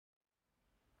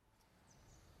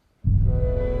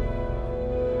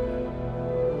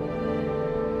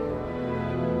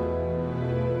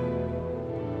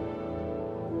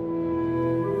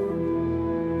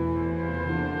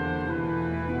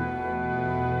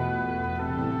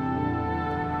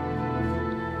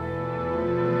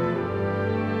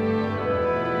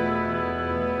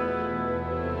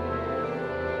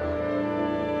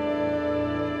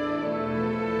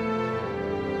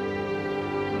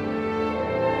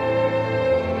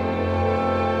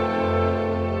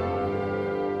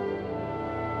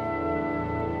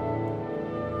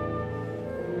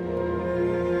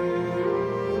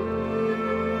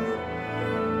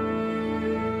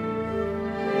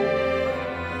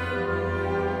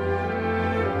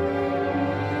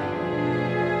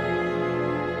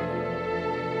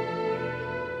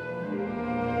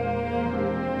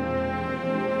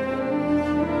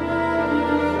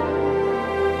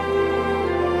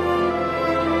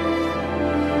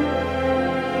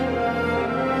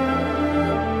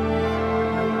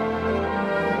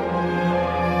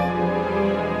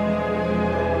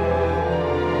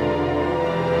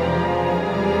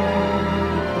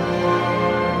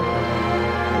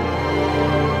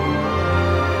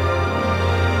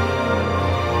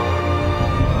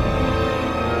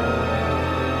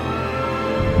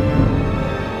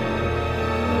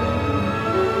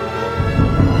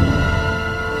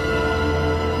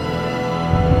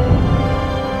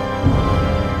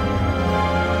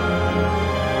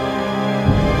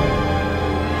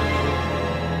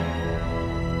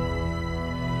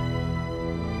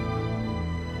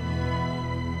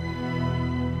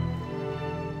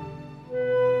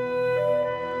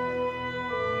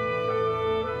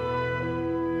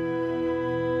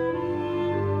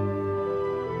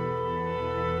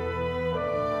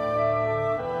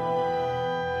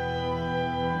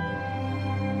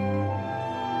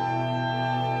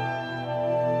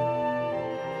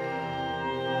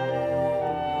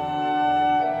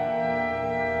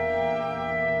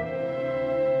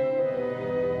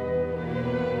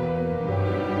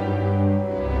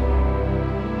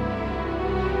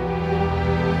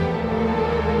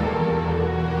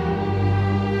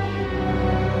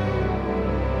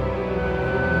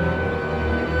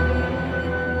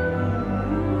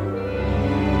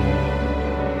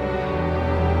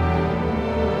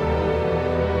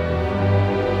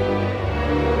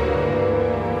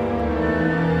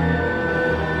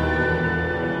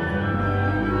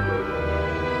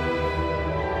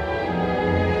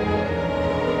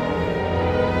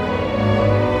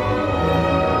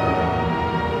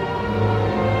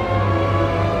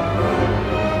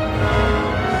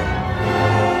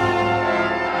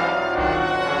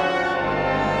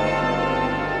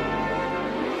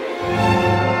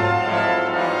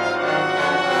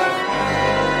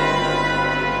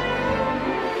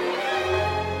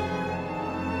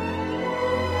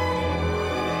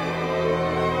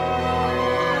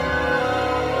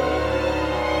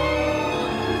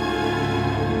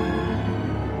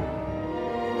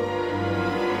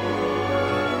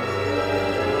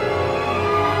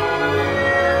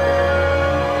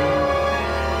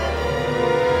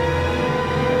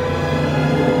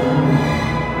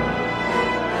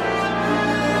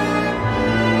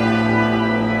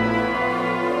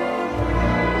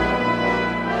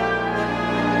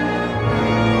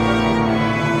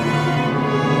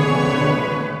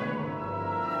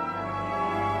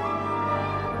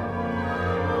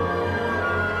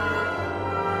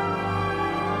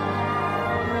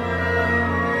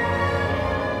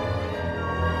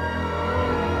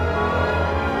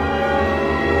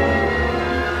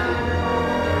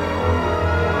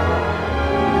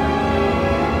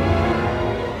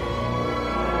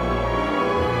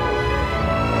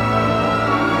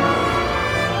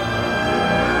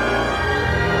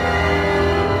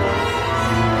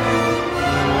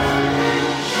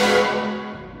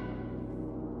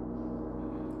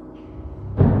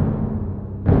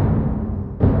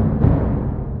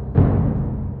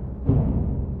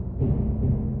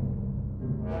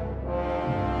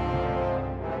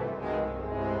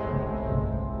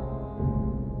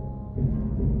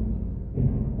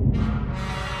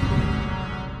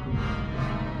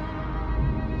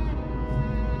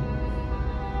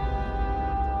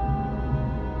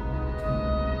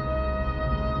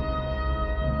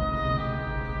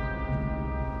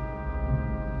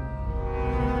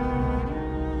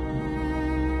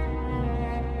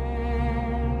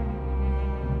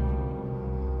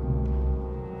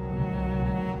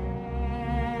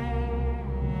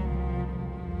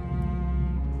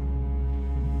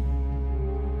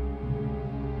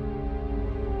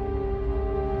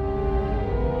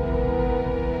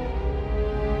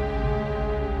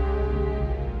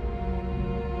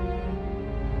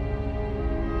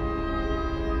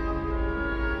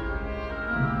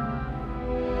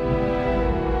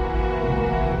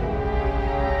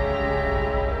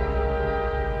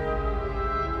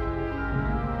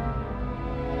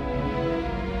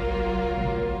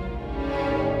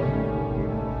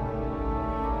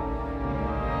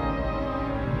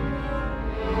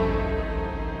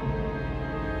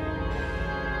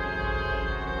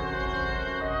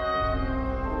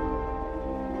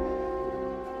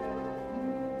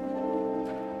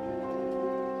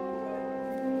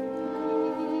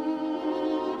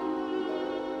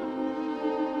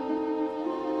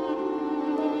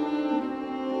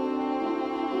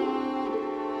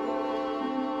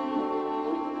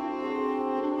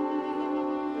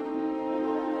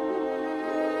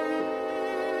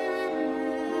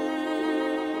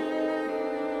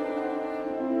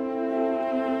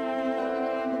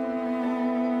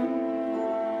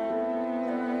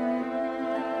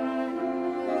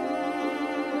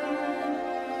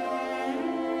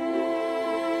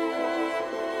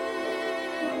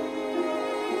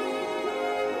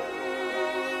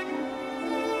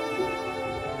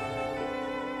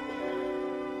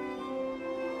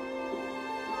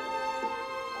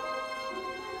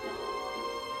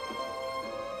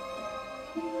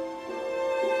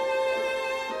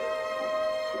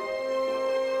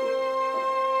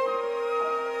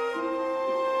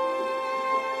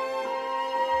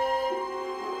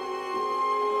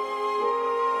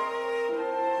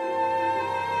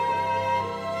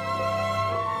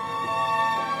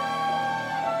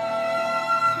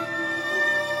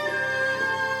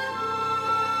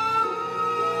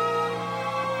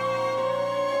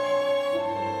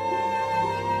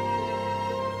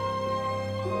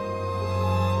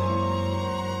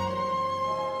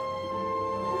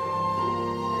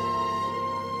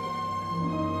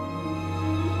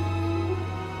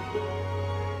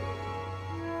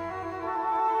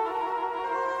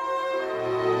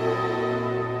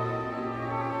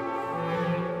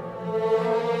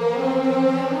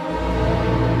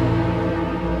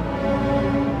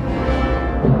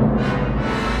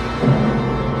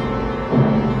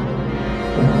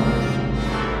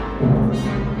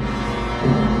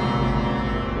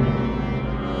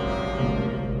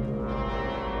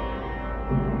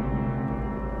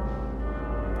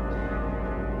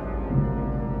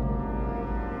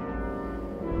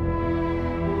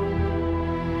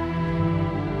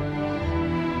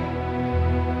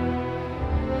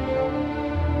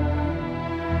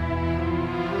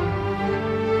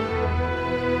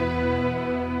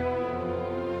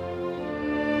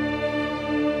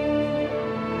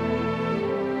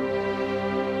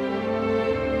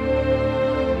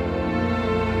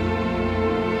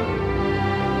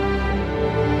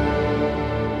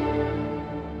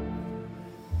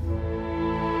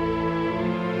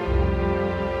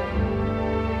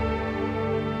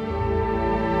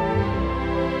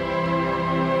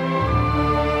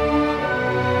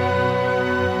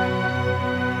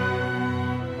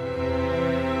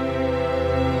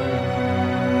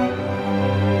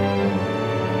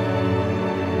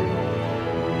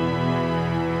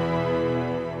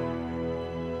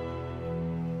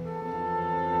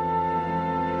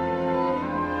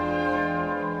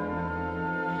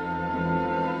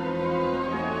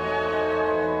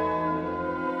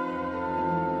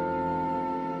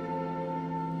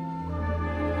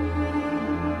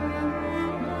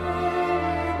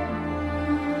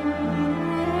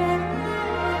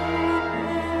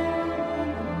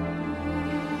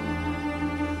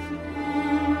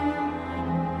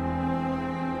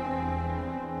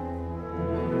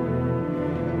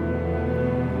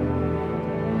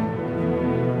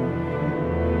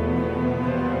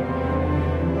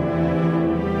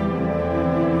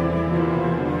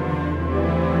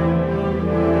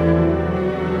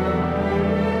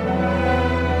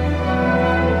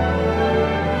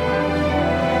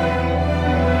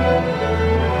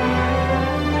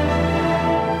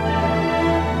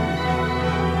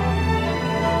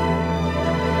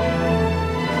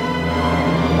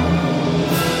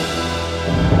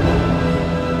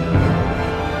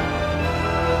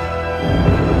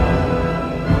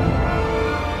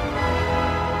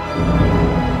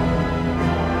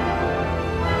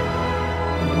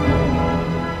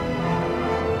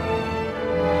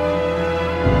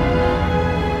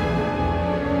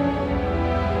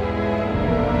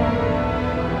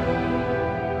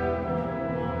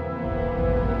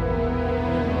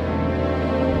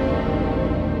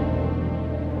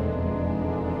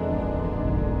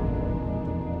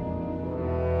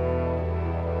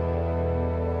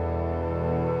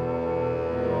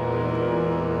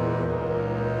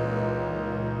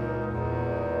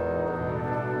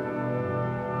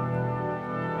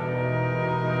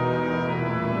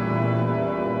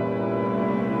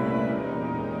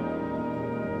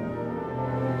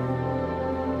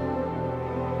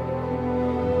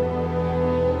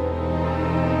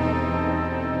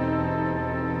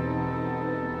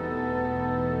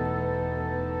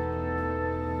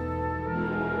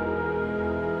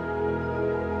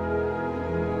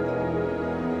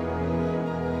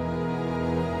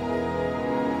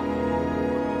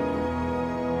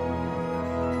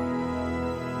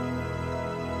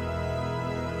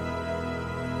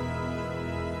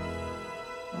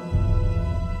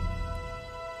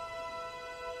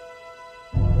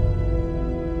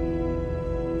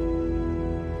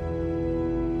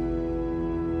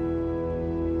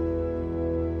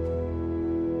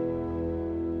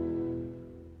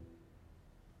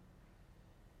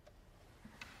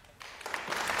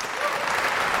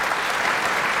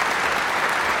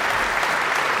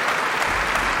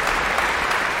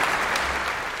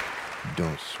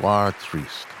 Soir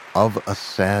Triste, Of a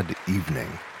Sad Evening,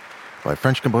 by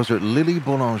French composer Lili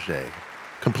Boulanger,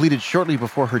 completed shortly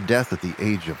before her death at the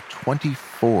age of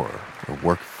 24, a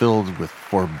work filled with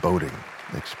foreboding,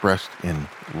 expressed in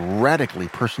radically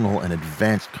personal and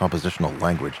advanced compositional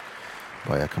language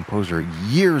by a composer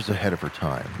years ahead of her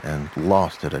time and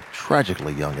lost at a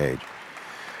tragically young age.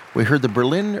 We heard the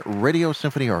Berlin Radio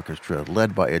Symphony Orchestra,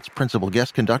 led by its principal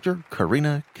guest conductor,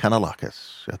 Karina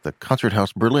Canellakis, at the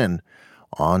Concerthaus Berlin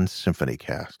on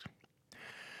SymphonyCast.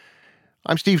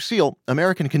 I'm Steve Seel.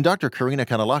 American conductor Karina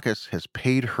Canellakis has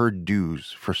paid her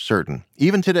dues for certain.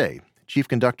 Even today, chief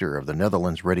conductor of the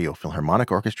Netherlands Radio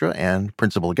Philharmonic Orchestra and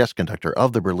principal guest conductor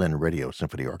of the Berlin Radio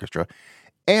Symphony Orchestra,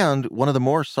 and one of the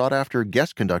more sought-after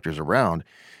guest conductors around,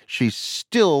 she's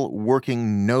still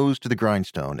working nose to the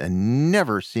grindstone and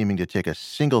never seeming to take a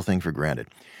single thing for granted.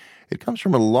 It comes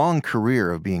from a long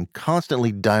career of being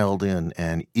constantly dialed in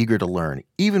and eager to learn,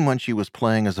 even when she was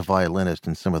playing as a violinist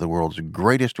in some of the world's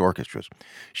greatest orchestras.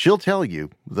 She'll tell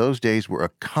you those days were a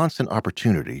constant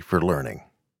opportunity for learning.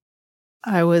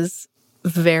 I was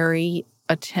very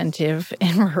attentive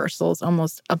in rehearsals,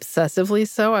 almost obsessively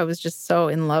so. I was just so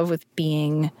in love with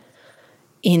being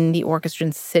in the orchestra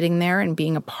and sitting there and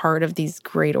being a part of these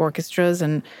great orchestras.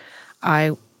 And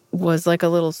I was like a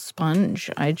little sponge.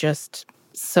 I just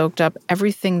soaked up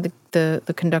everything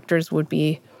the conductors would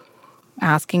be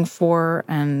asking for.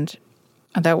 And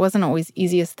that wasn't always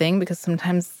easiest thing because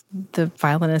sometimes the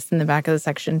violinists in the back of the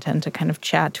section tend to kind of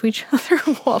chat to each other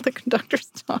while the conductor's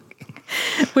talking,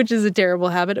 which is a terrible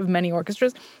habit of many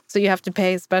orchestras. So you have to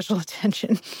pay special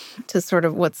attention to sort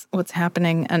of what's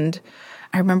happening. And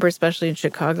I remember especially in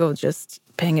Chicago, just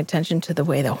paying attention to the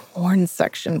way the horn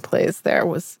section plays there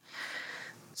was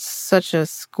such a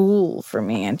school for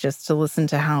me, and just to listen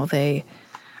to how they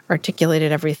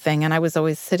articulated everything. And I was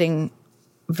always sitting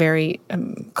very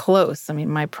close. I mean,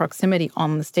 my proximity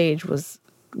on the stage was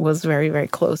very, very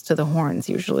close to the horns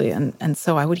usually. And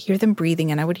so I would hear them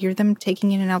breathing, and I would hear them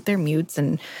taking in and out their mutes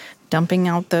and dumping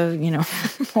out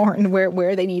the, horn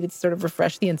where they needed to sort of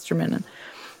refresh the instrument.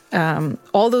 And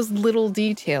all those little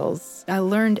details, I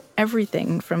learned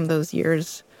everything from those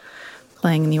years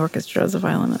playing in the orchestra as a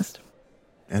violinist.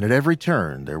 And at every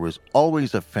turn, there was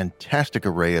always a fantastic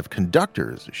array of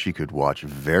conductors she could watch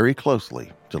very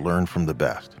closely to learn from the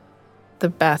best. The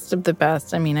best of the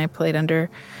best. I mean, I played under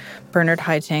Bernard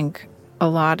Haitink a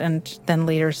lot, and then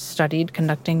later studied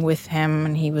conducting with him,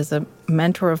 and he was a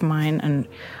mentor of mine. And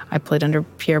I played under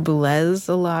Pierre Boulez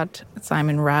a lot,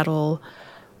 Simon Rattle,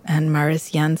 and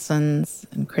Maris Janssens,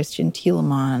 and Christian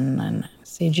Thielemann, and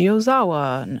Seiji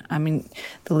Ozawa. And I mean,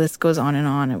 the list goes on and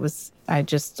on. I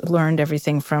just learned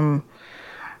everything from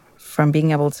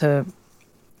being able to,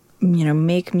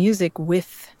 make music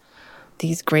with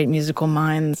these great musical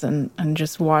minds, and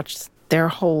just watch their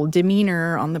whole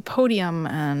demeanor on the podium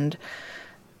and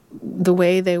the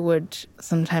way they would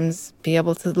sometimes be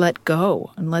able to let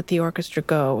go and let the orchestra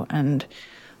go. And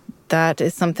that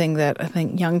is something that I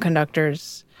think young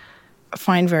conductors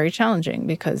find very challenging,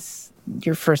 because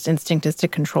your first instinct is to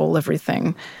control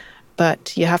everything.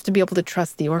 But you have to be able to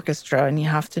trust the orchestra, and you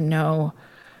have to know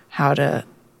how to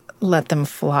let them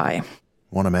fly.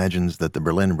 One imagines that the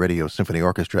Berlin Radio Symphony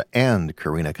Orchestra and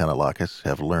Karina Canellakis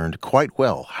have learned quite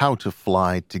well how to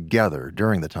fly together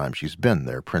during the time she's been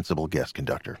their principal guest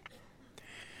conductor.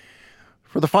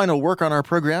 For the final work on our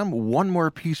program, one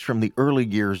more piece from the early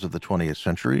years of the 20th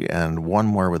century, and one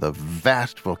more with a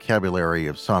vast vocabulary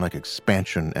of sonic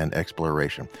expansion and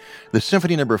exploration. The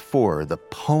Symphony No. 4, The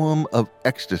Poem of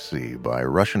Ecstasy, by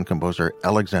Russian composer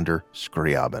Alexander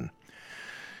Scriabin.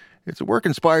 It's a work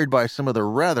inspired by some of the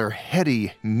rather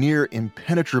heady, near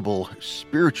impenetrable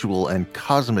spiritual and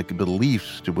cosmic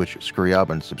beliefs to which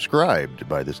Scriabin subscribed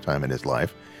by this time in his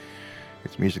life.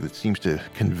 It's music that seems to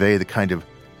convey the kind of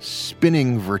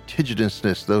spinning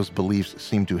vertiginousness those beliefs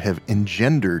seem to have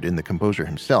engendered in the composer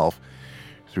himself,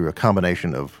 through a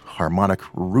combination of harmonic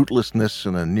rootlessness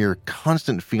and a near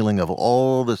constant feeling of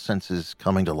all the senses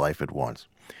coming to life at once.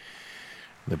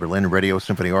 The Berlin Radio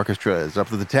Symphony Orchestra is up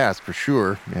to the task for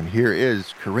sure, and here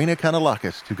is Karina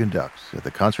Canellakis to conduct at the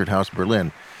Concerthaus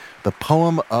Berlin, The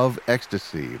Poem of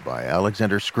Ecstasy by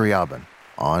Alexander Scriabin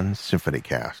on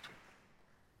SymphonyCast.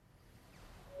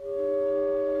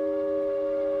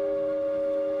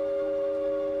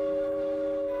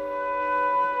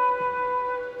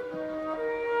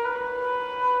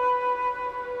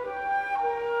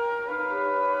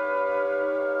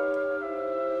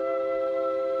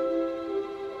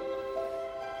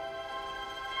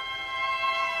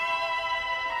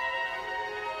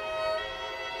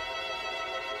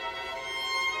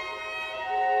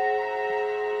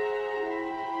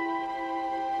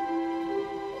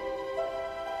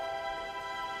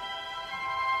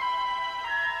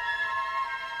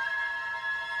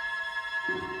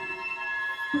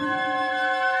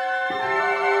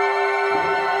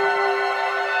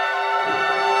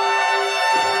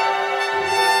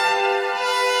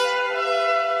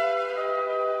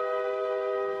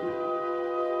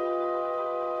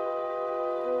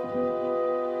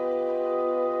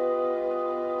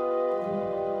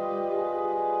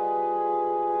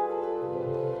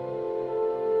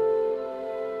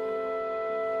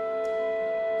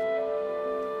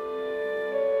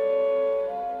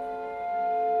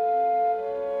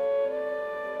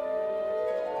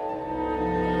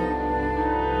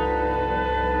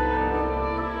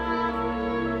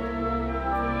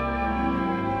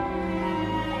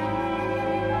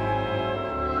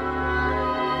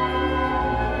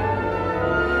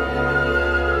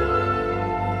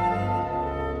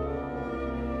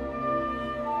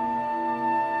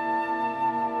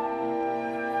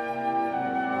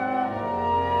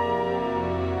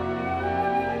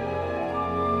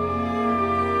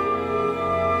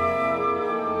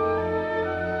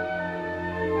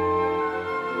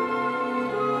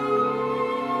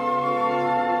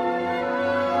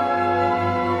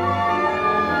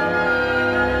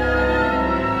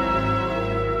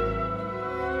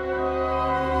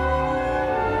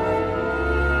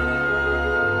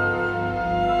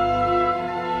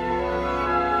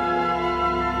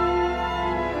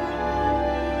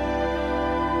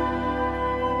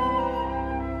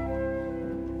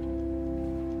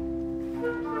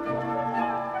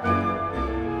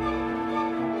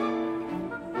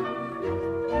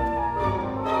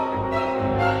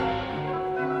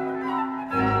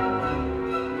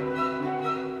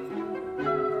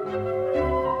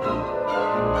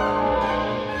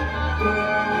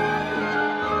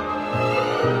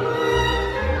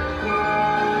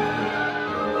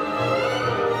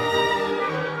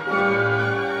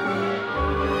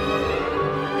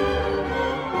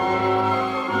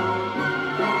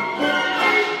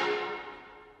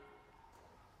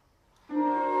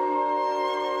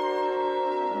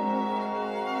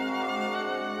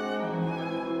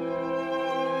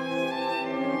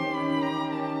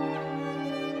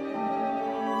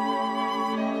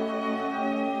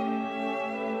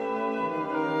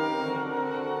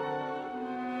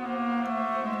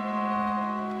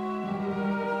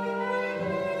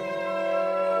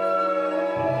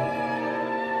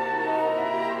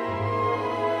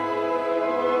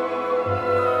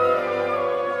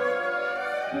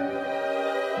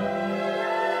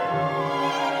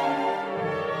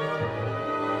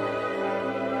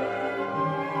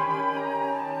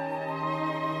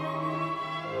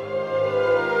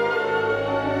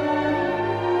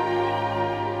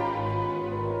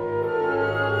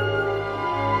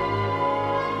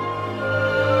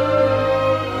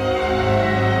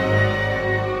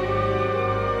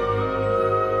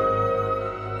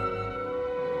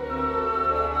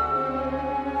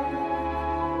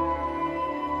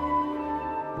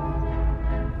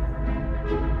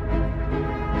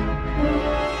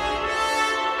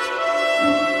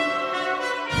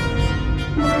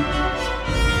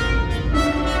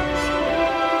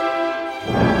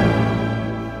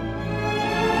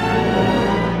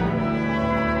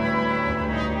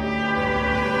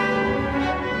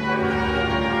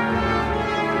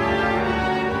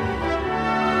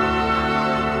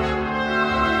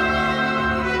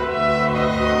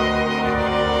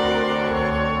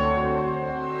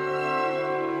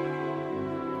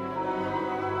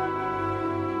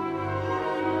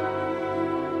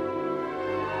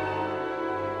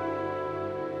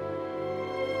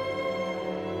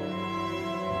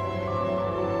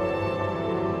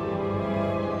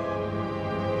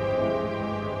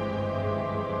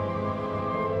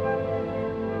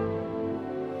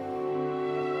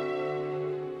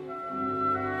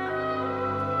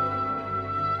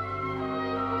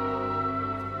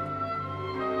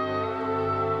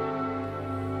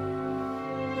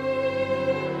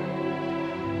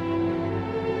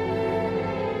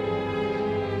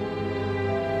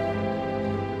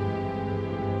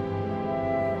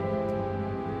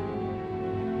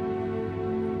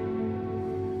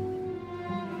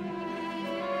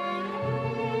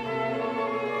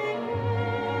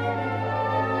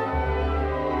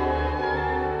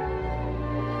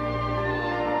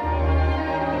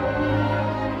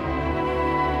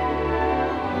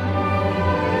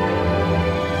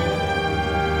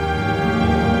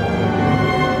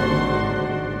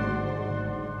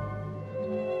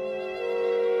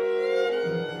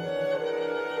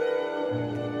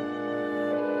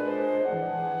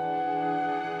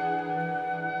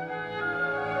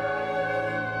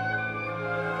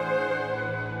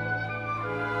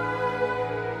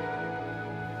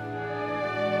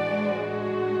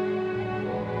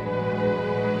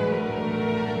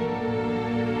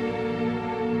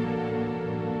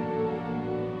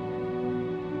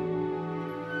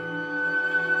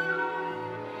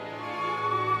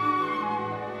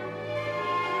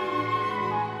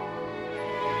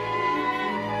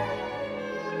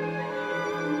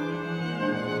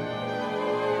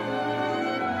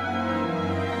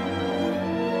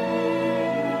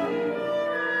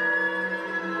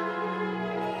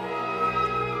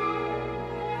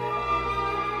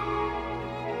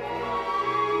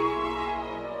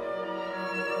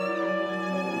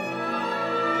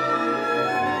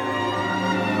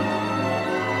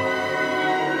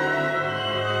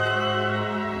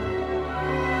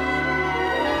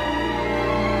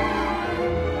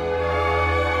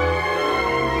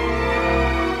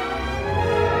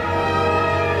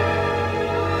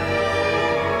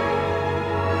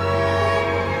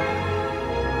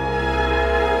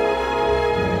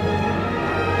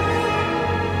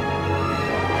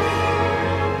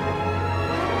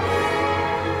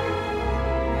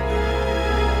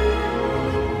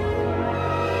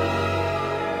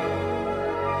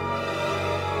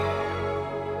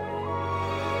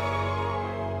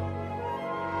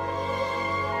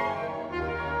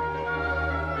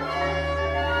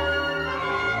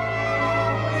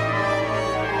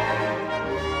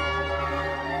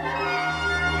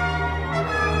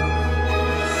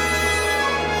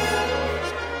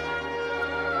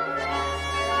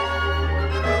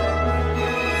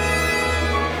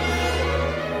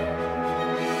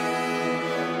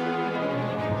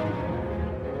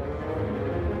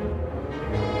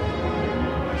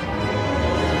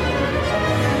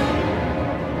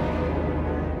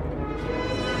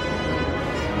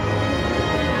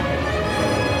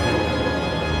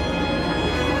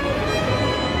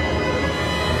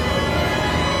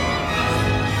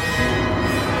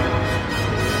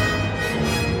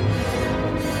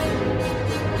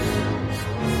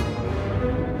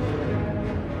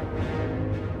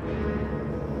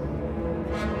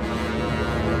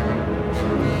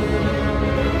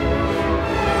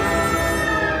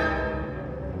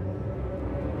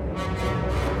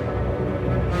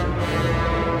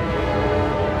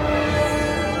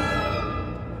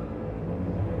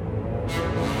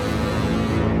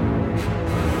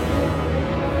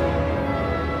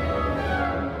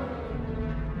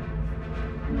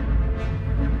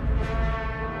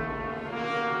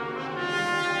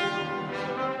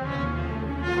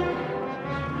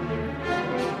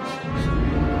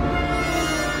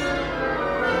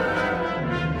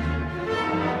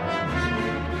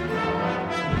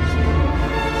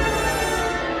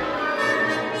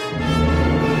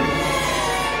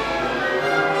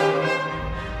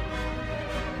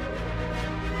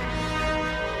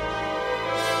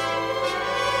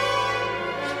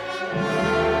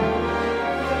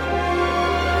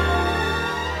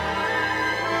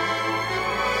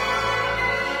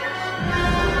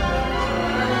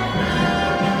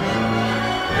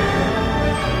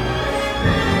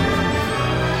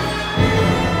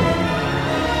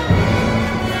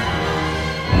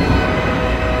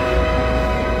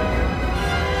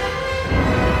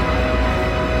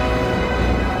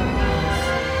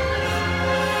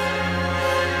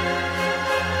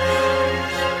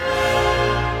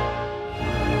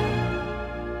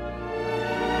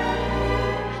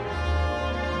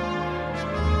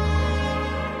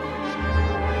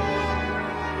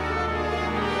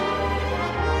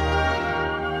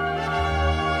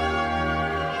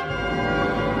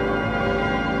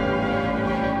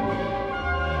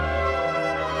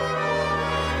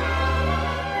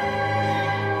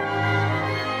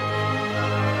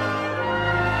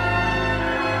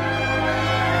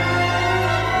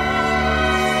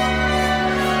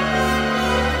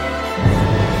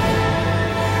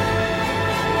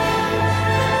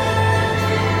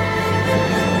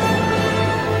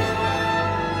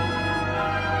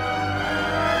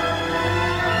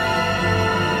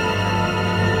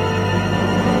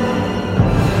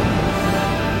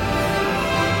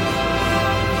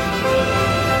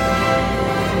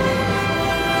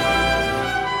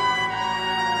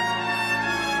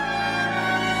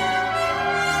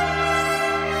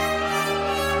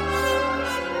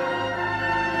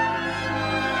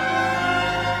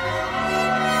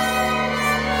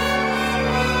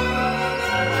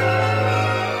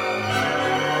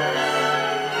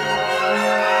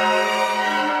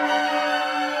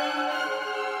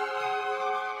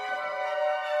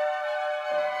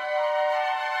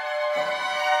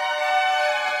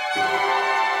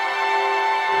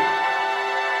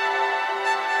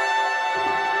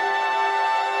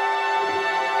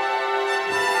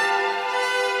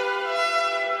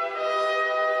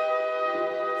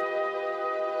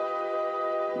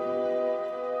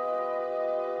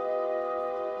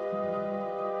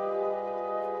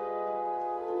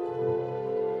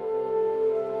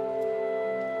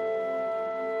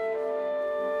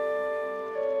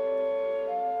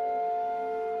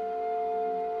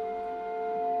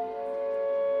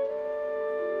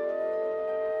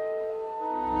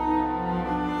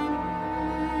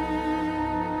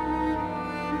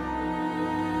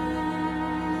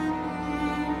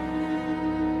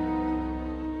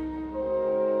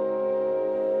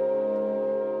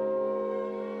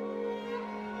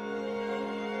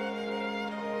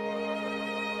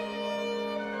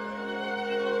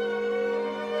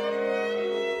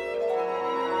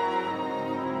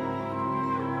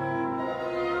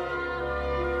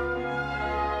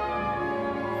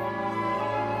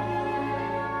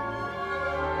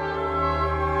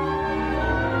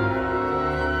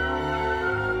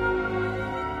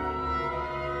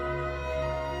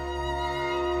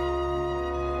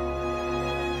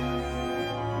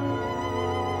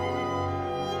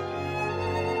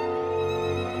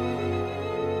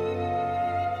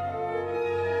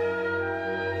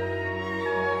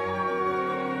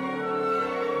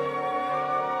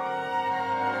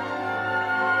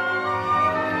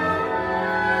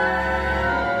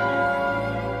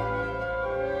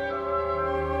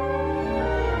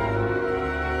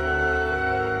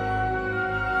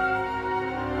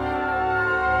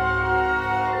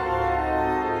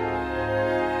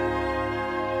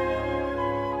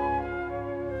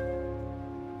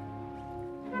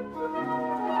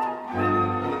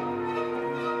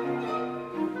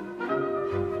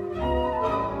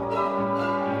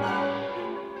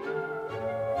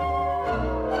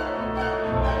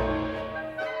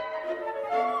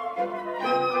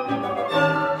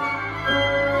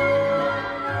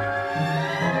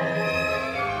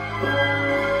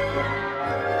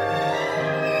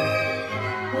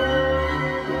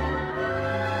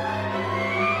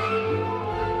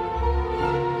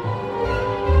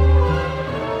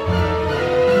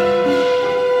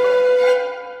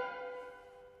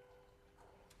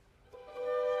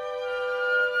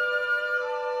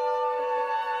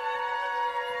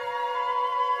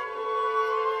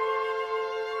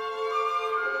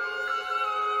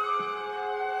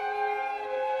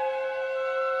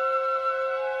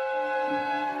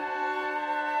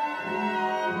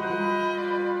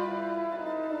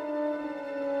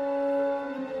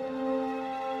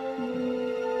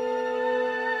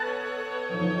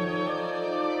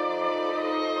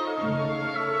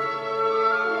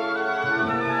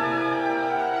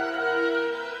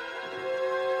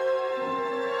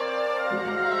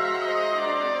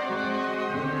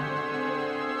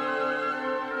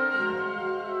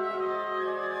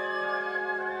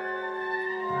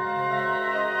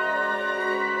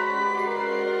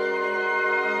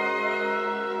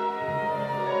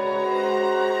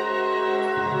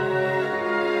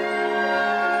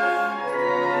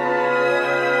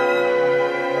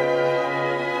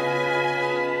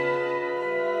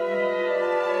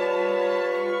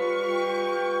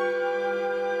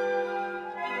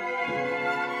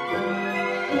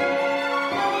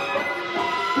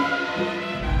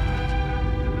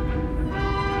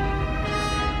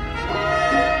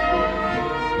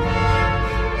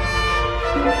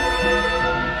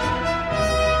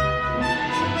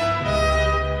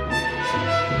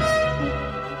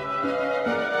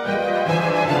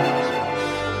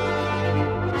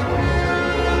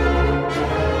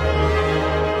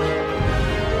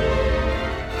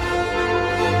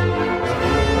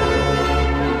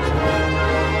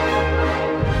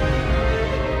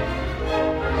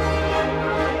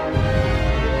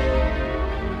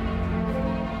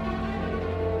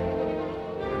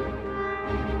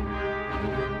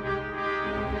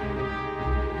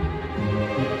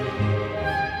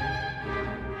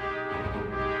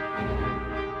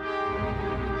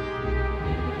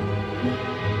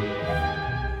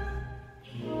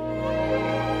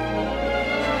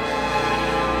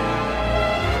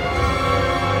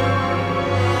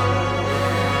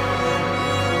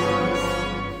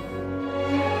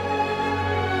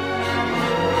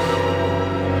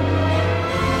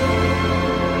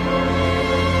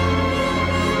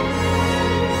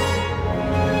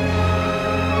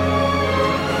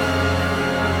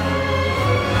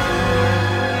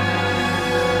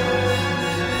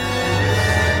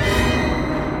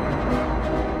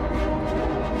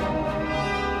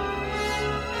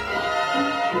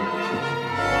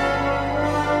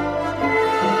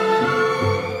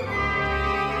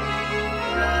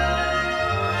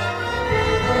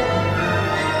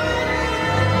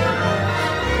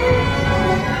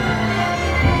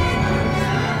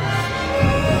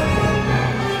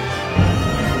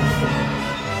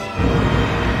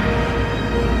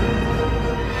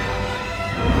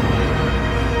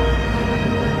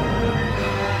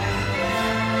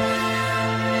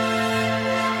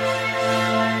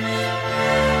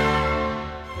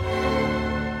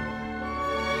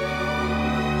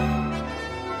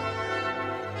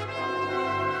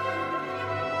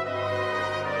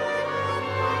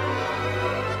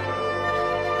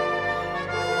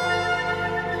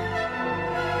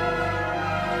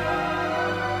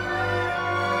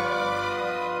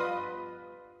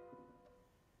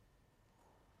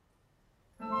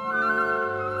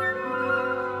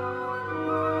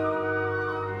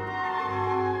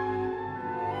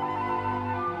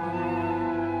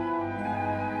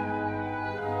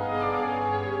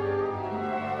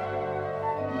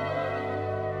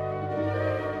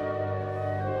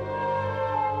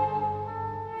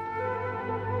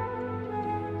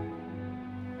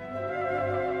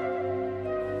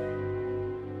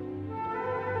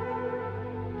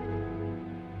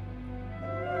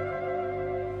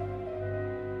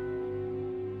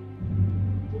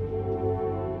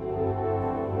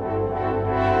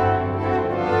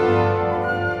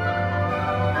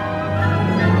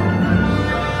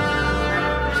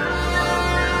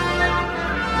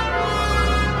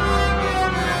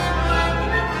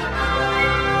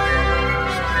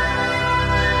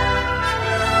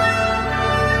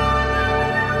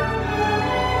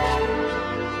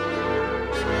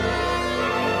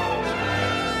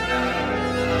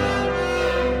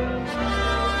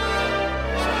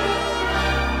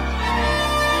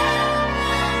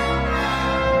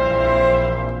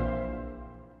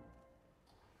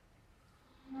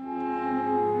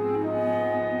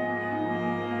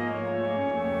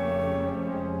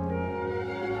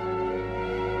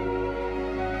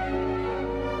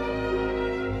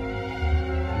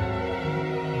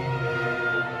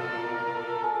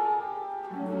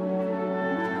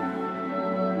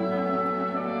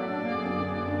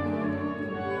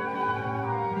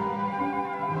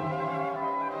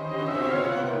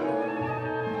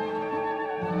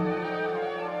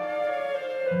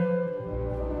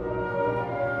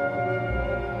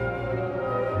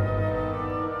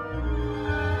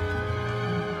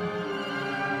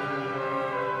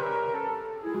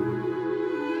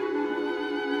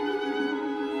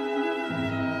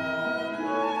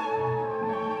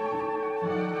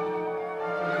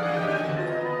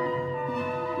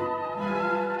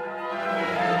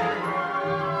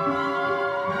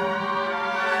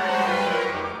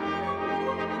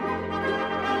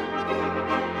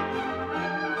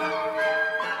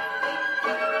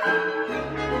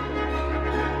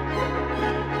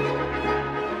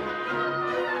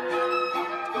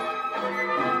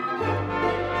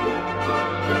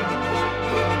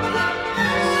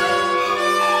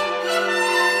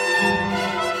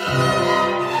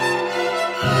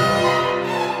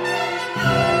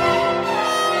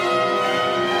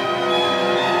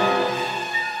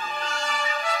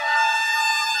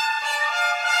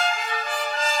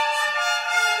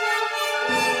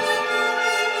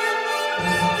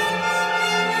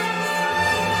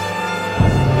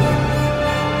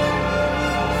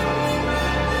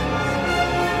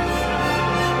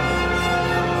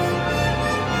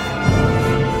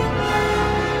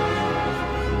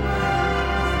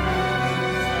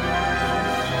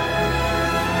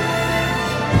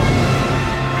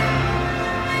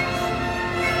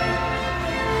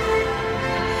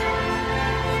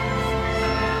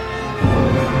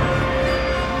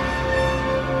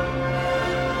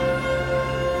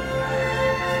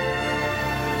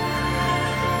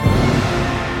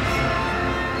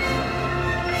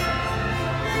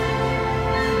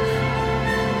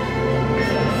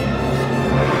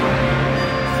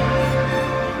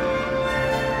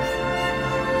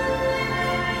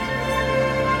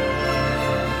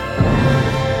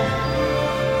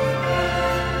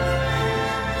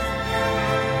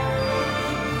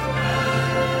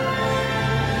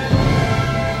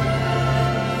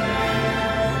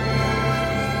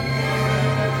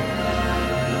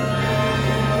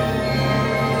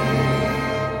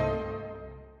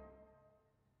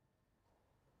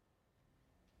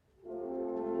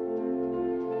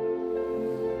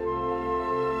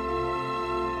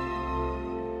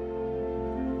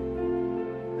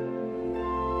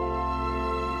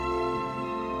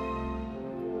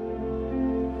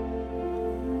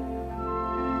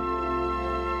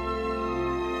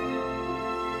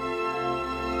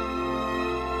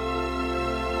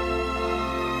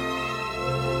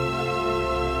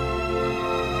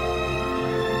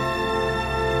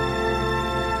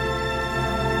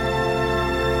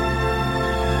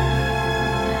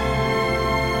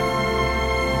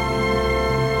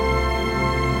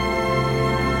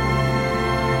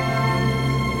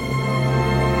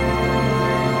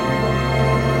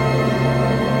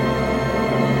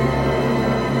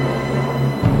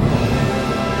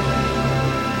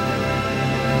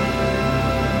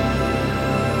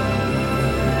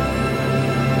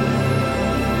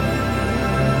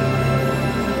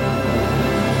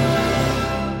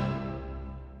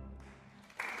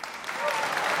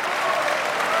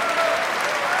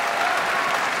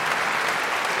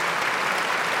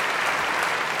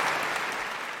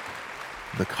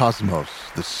 the cosmos,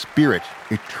 the spirit,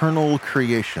 eternal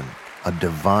creation, a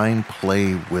divine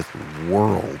play with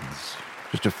worlds.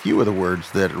 Just a few of the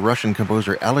words that Russian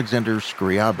composer Alexander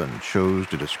Scriabin chose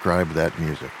to describe that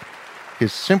music.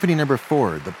 His Symphony No.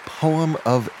 4, the Poem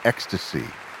of Ecstasy,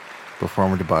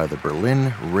 performed by the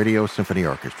Berlin Radio Symphony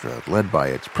Orchestra, led by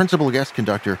its principal guest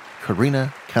conductor,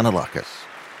 Karina Canellakis,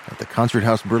 at the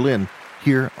Concerthaus Berlin,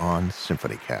 here on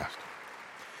SymphonyCast.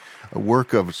 A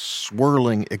work of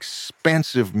swirling,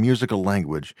 expansive musical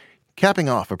language, capping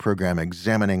off a program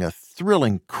examining a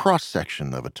thrilling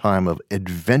cross-section of a time of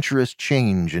adventurous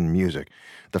change in music,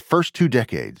 the first 2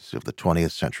 decades of the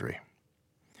 20th century.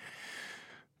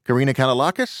 Karina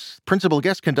Canellakis, principal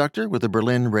guest conductor with the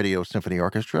Berlin Radio Symphony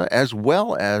Orchestra, as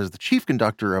well as the chief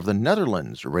conductor of the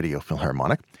Netherlands Radio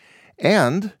Philharmonic,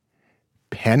 and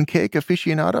pancake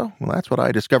aficionado? Well, that's what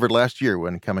I discovered last year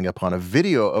when coming upon a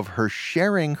video of her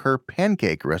sharing her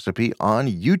pancake recipe on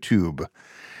YouTube.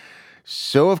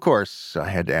 So, of course, I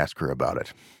had to ask her about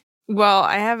it. Well,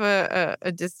 I have a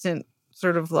distant,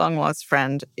 sort of long-lost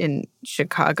friend in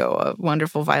Chicago, a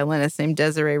wonderful violinist named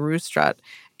Desiree Roustrat,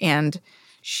 and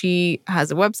she has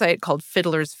a website called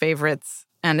Fiddler's Favorites,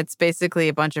 and it's basically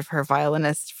a bunch of her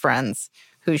violinist friends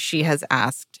who she has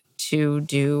asked to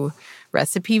do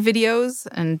recipe videos.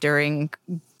 And during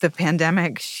the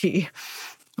pandemic, she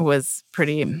was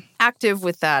pretty active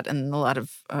with that, and a lot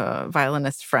of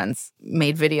violinist friends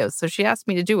made videos. So she asked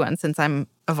me to do one since I'm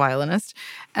a violinist.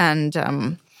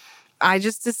 And I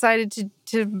just decided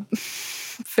to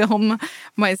film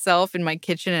myself in my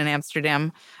kitchen in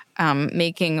Amsterdam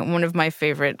making one of my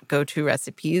favorite go-to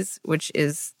recipes, which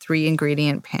is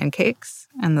 3-ingredient pancakes.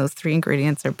 And those 3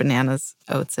 ingredients are bananas,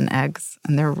 oats, and eggs.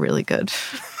 And they're really good.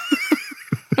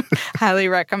 Highly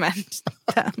recommend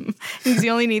them. Because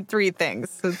you only need 3 things.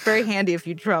 So it's very handy if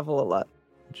you travel a lot.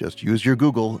 Just use your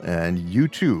Google and you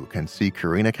too can see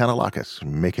Karina Canellakis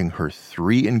making her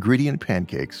 3-ingredient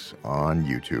pancakes on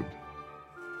YouTube.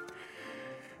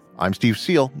 I'm Steve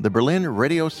Seel. The Berlin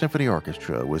Radio Symphony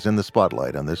Orchestra was in the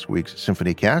spotlight on this week's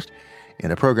SymphonyCast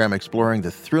in a program exploring the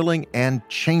thrilling and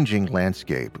changing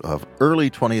landscape of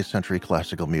early 20th century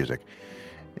classical music,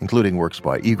 including works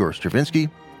by Igor Stravinsky,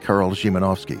 Karol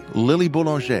Szymanowski, Lili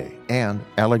Boulanger, and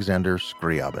Alexander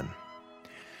Scriabin.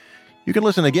 You can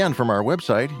listen again from our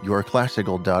website,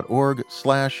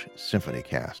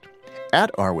 yourclassical.org/SymphonyCast. At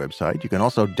our website, you can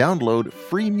also download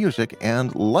free music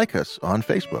and like us on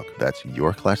Facebook. That's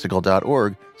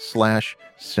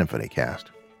yourclassical.org/SymphonyCast.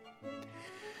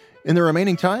 In the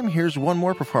remaining time, here's one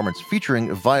more performance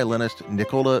featuring violinist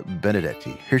Nicola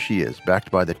Benedetti. Here she is,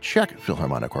 backed by the Czech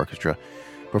Philharmonic Orchestra,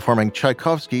 performing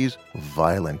Tchaikovsky's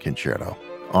Violin Concerto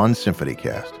on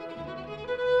SymphonyCast.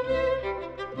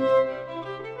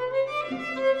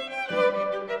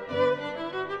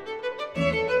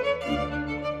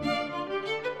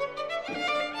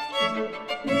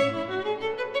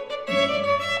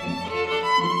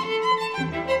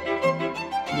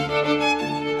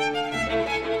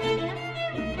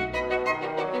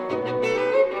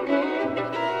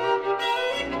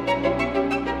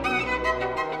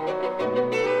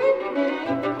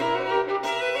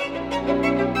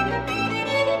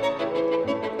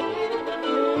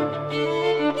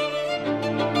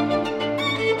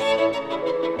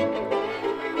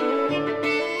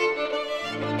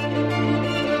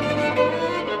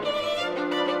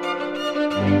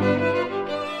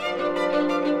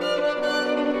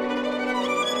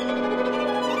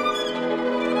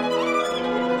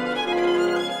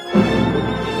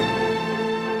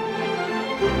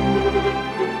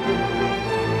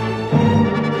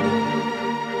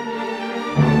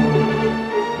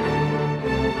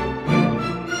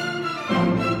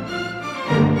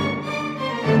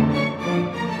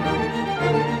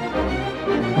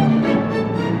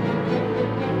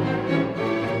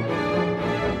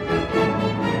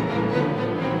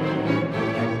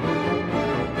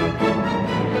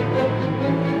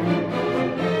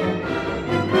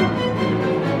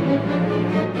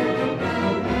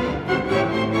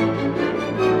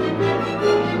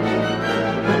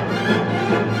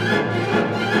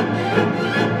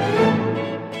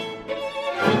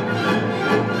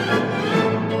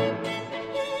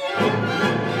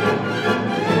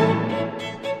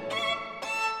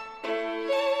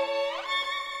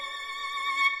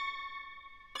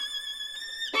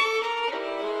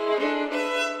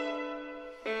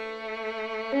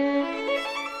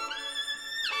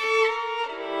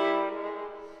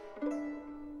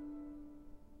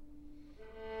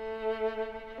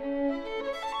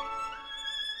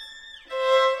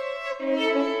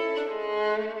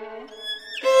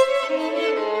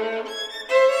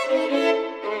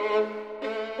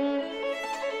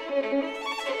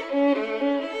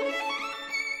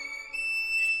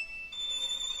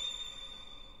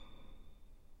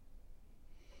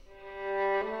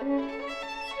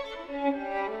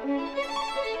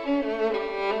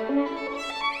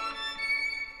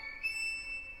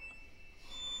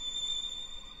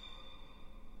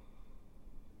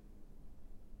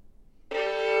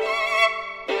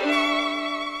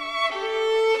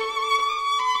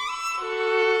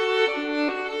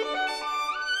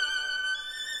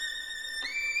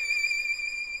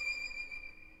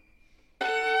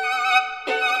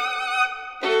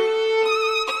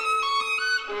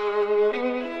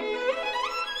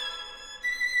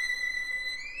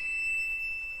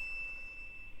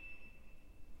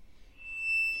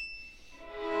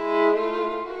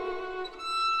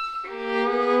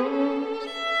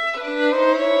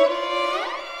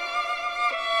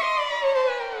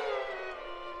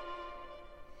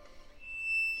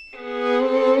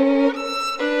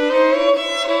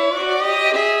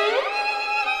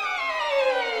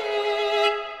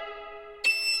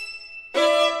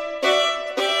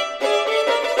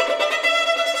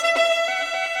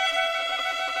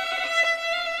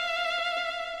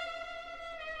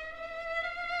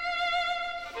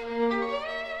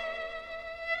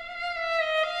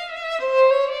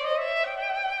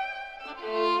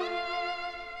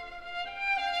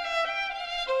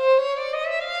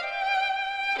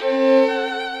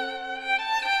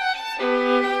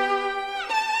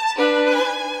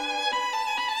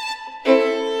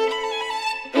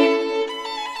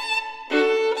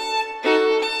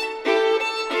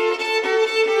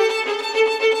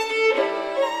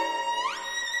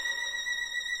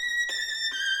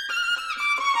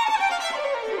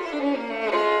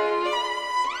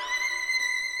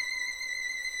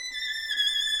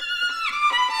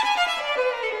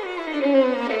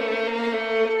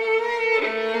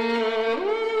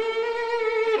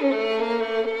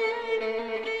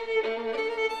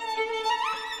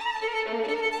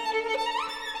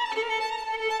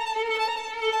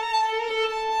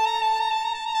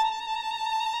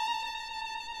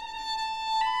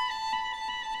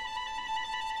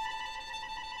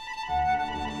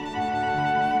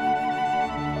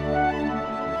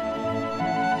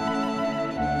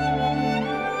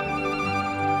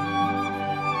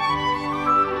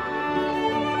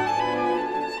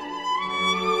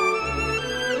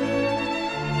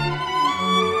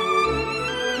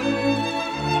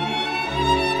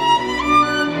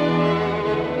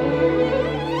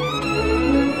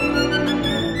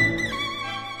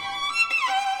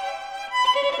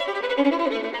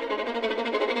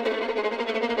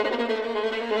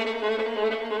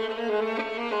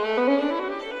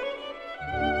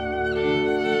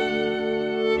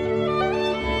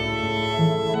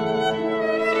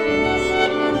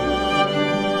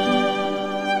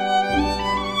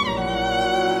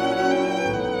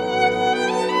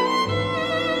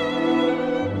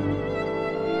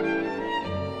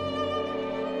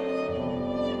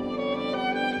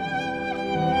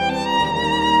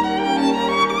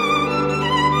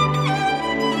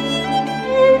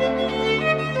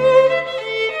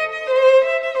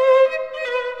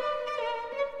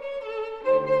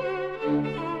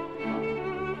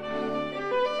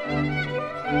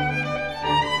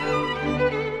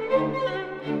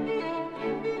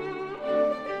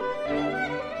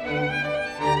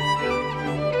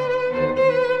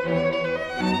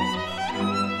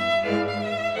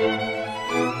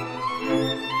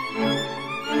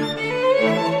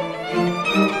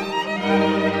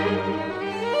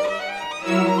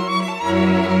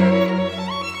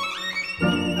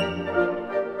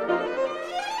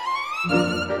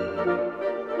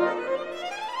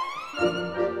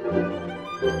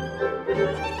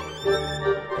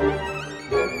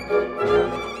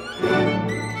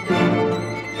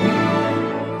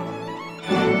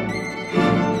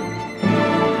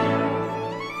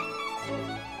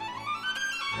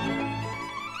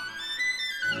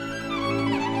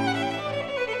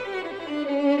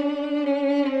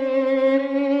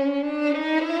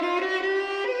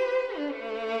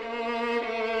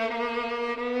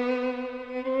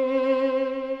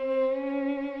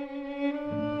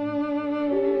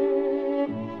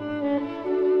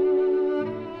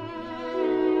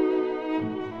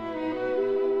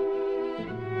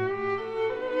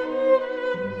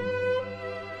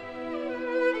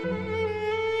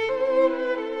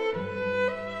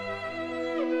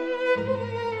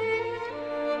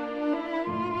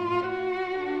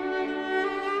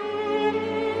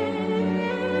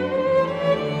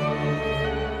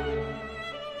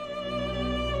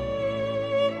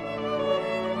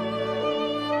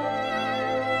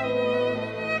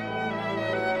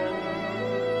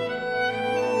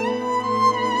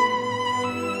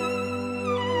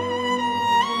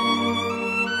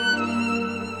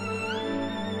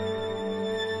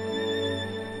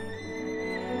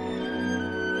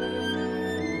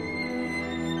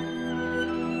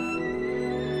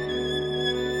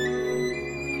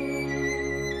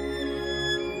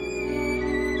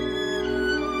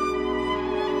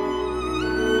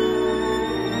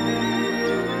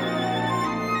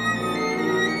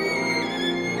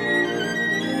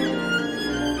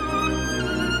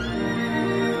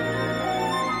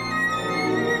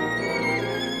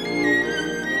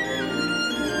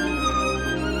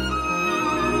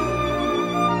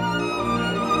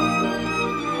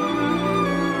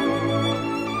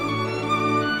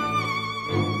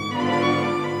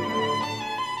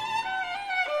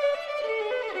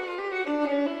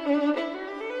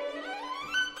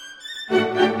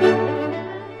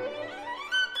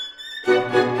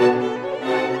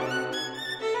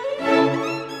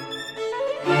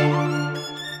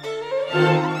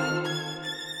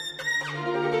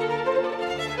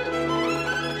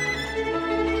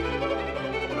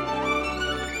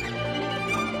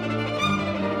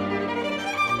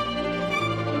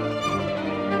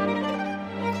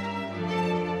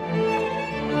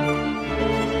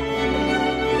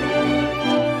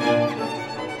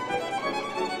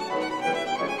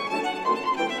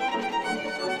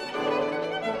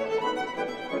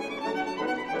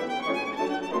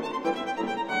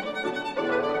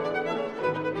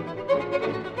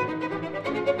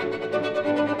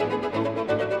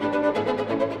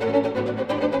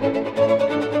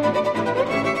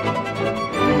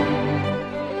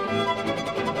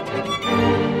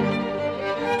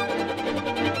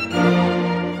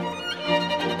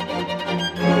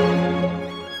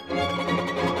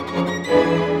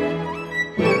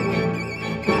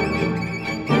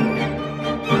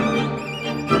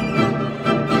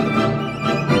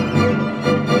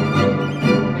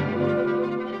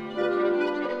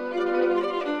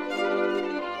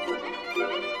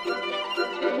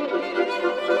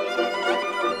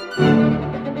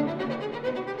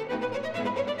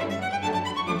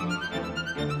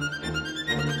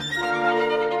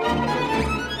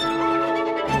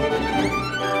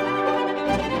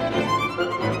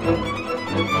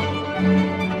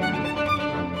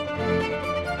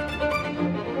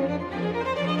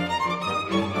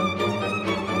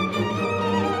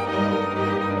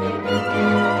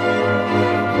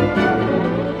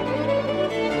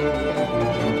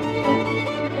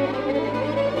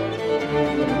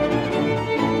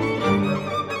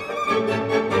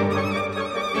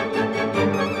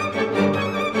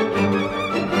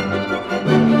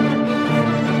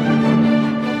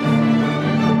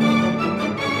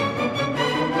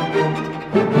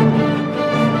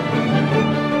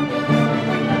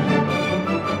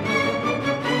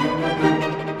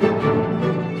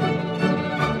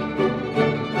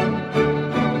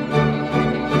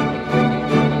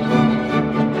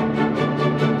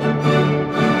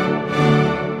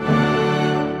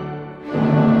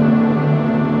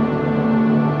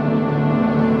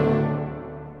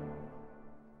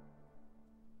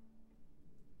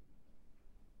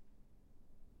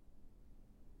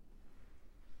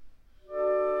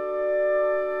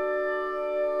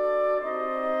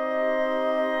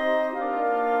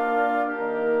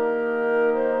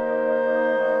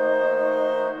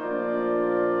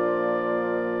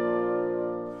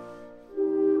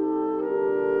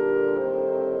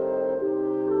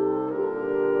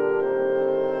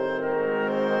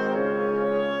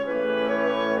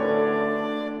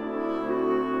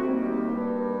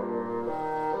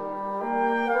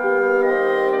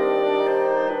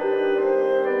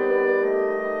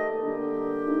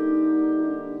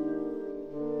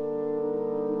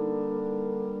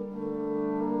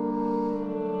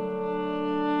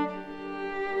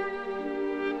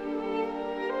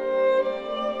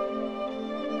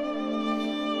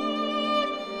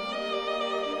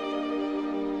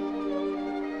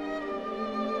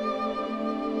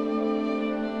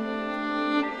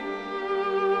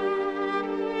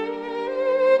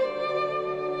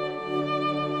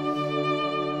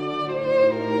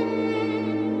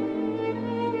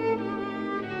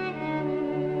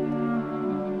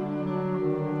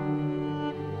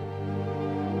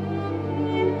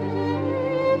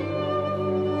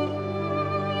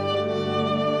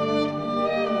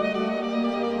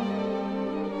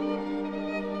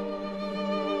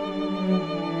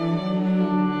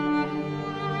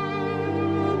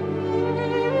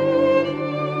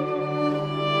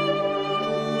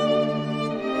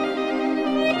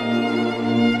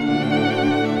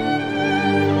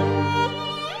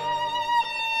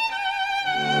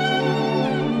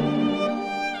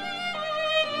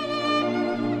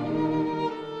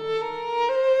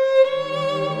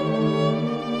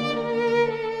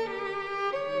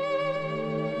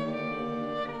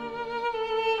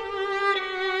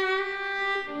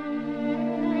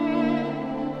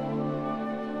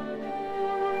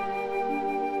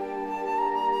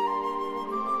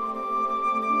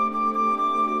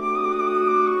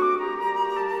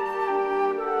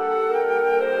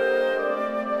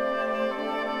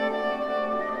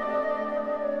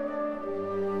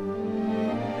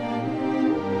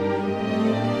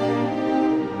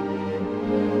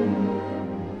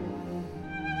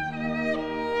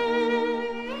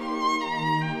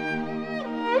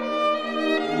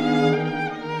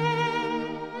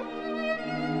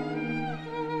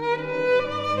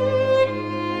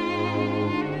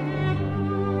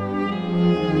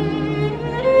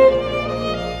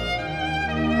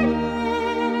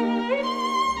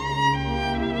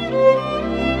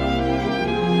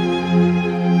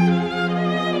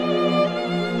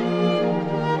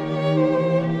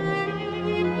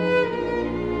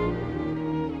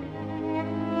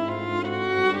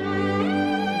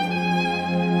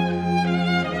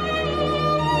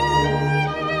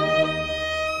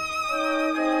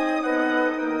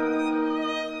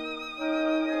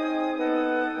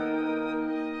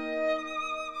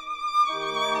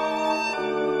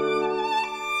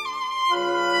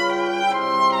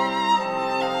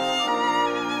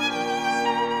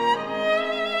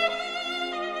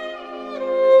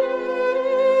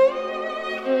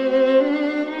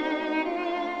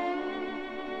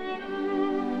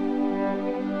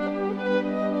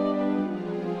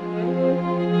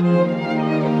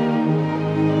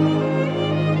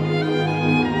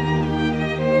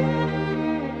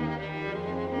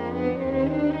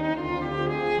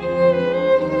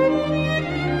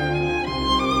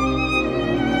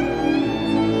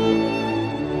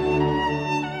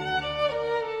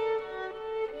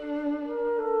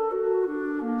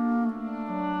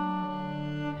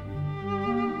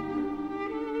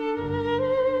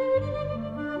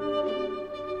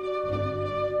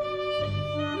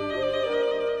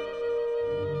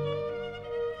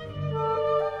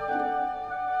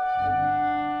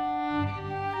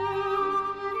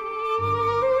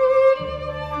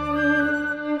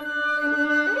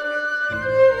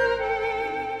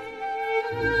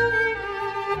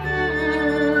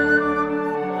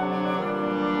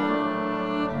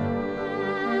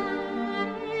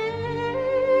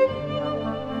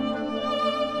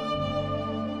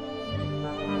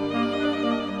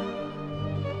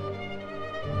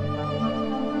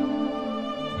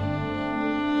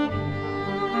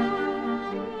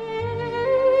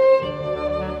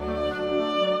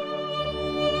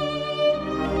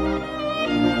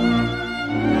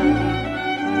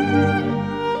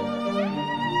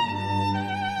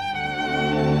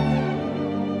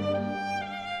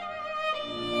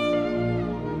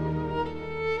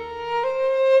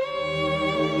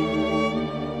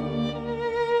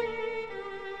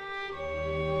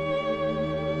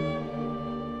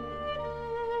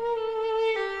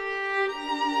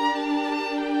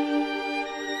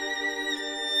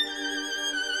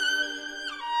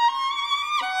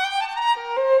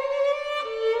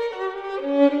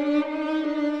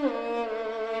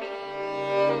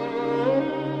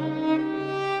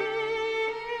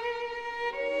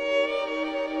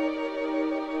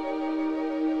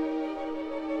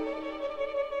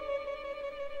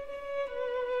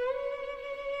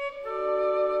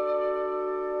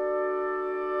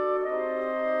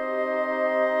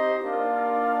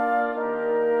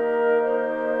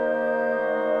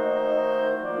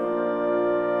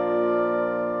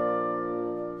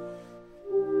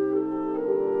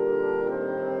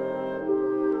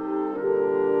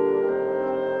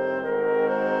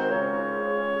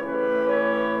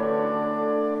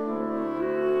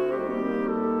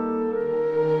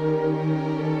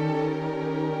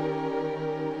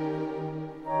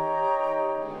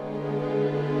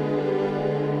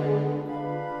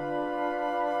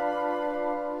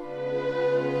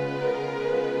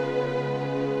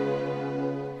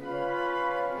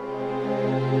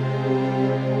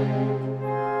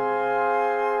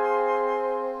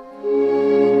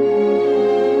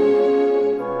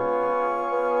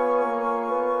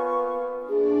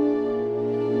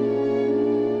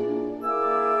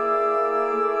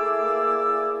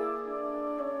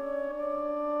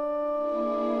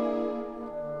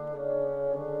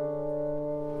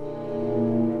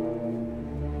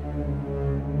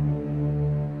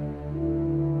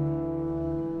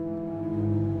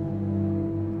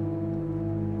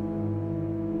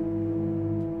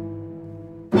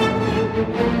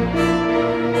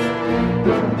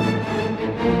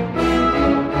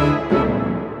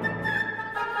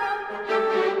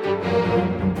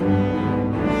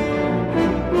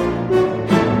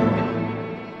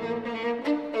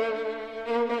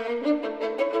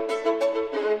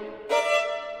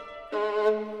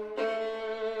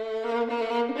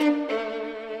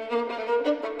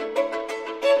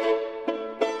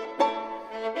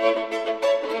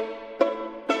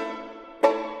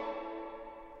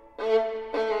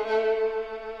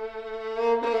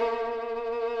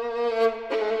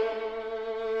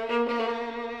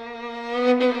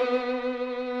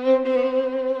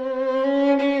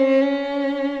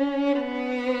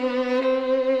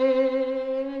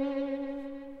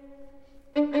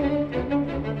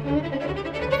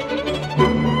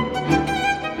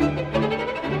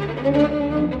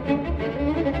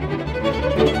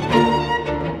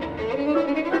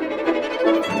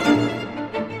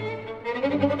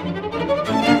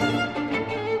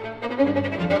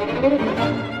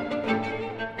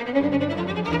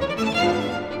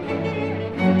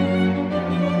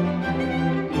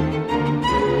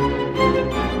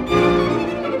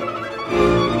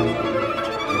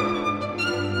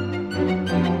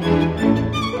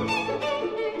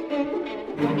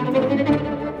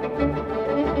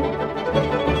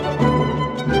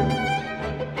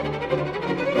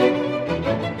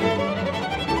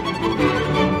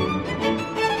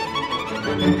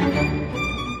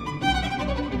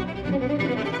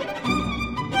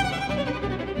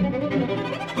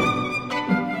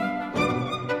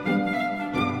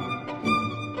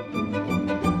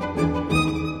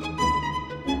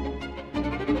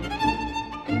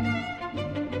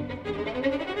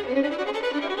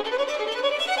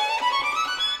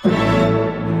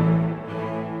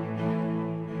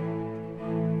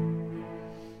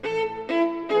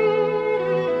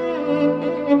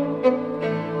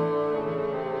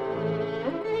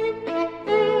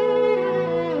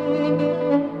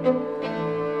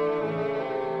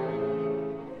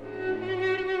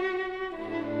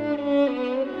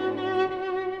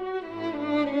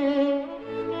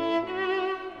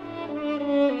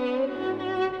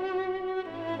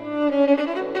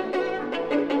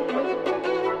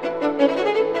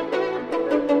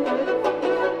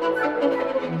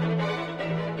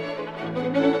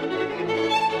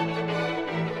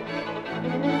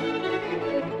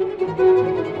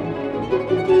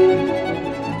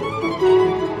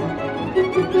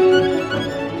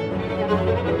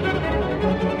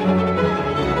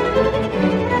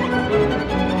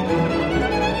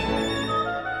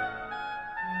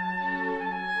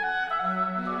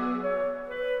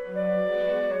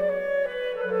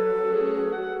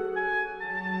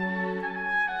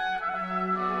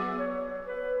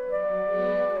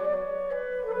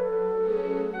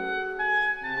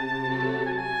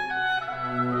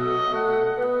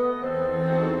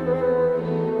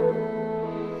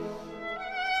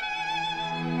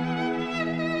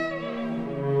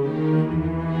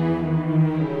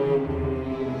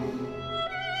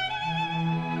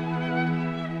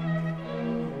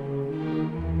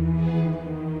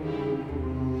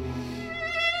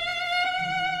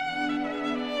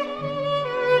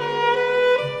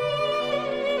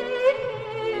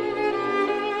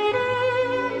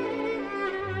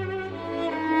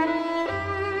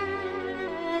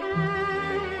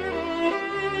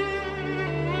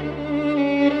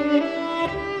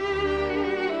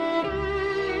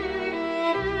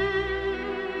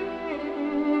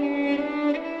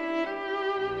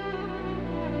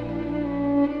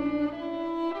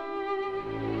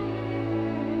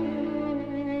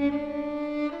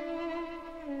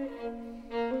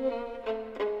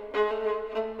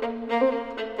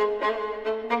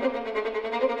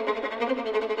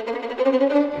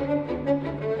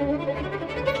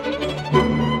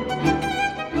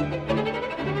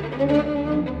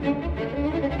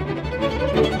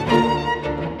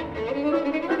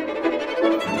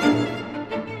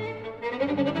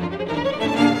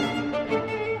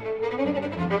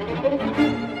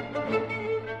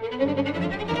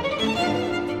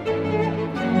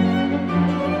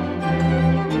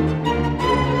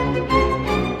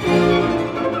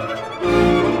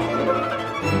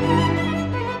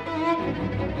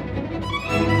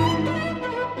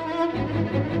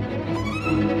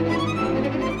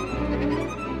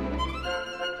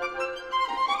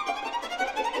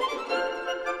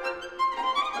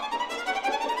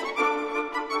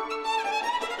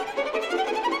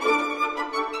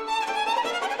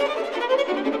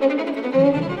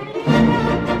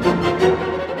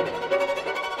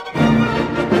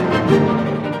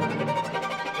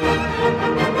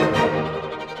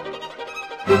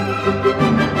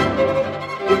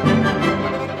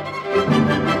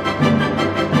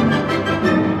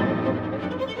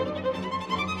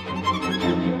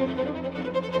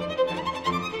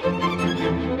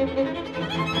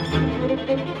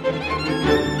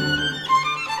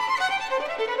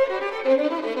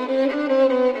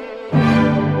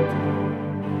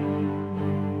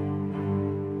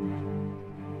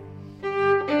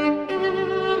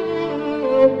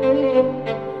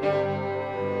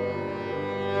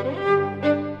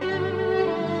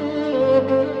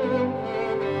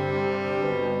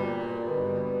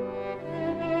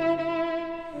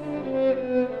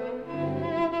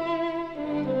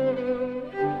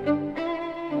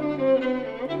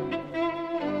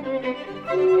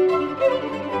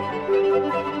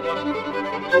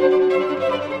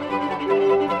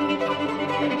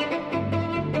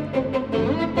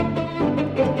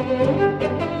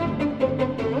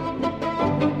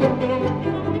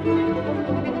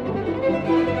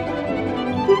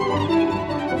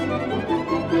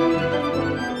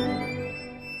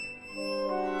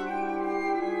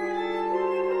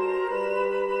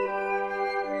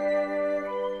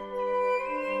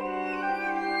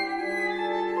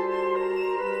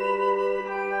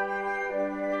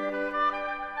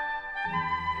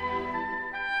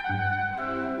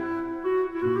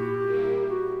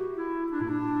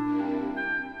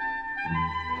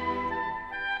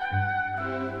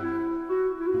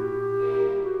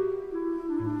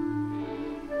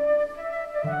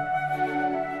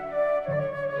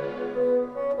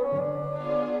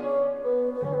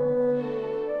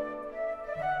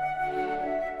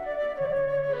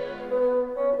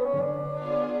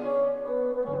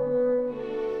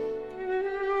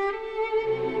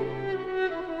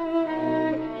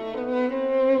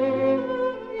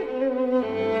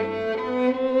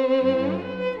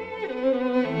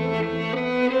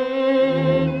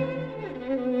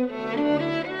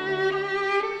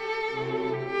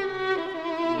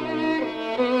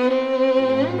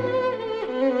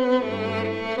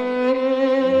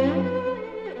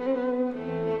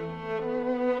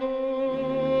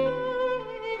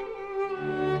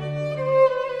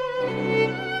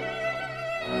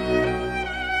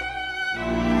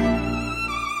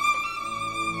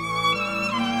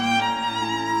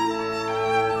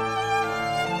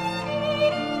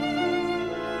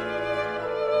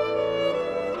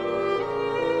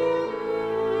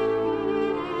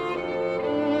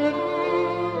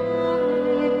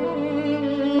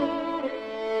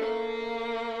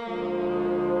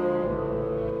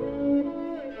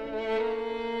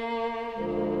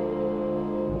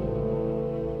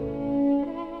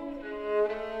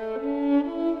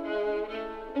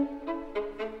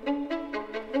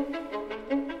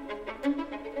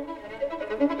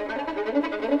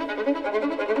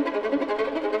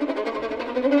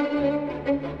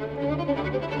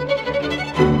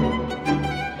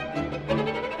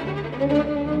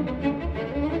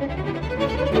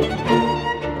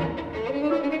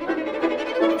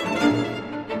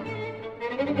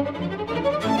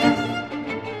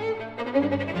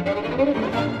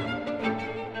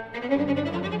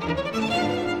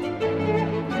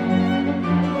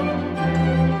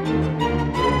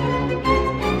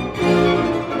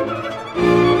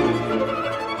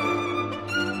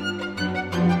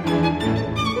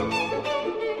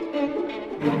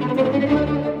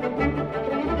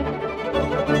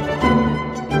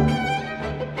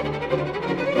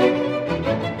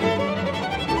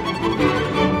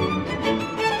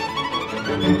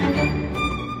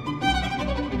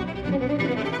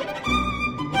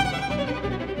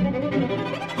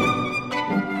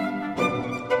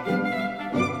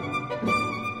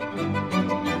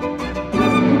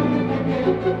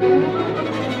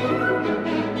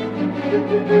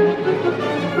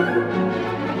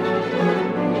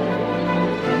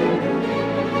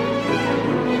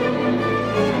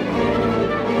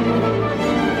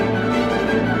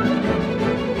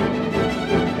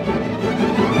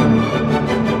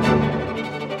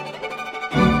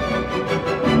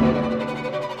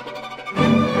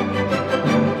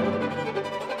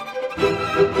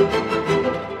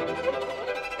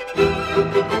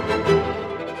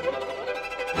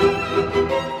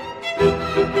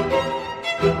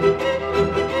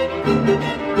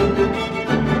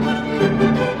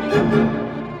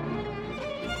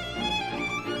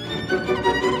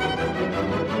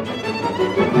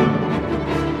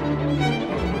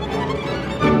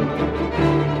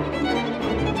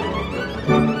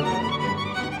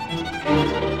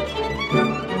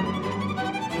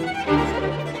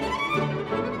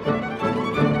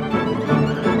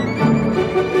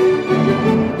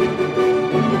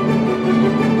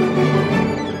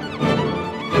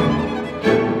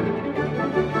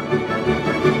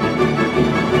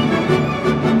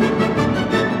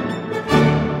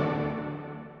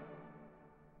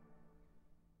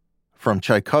 From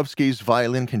Tchaikovsky's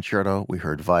Violin Concerto, we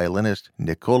heard violinist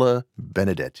Nicola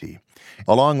Benedetti,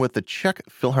 along with the Czech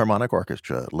Philharmonic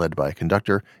Orchestra, led by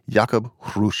conductor Jakub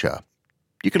Hruša.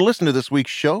 You can listen to this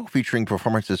week's show, featuring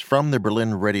performances from the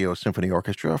Berlin Radio Symphony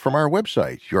Orchestra, from our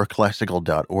website,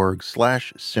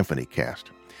 yourclassical.org/symphonycast.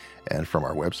 And from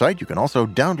our website, you can also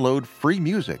download free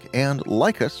music and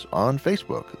like us on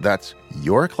Facebook. That's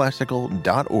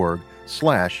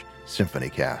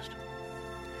yourclassical.org/symphonycast.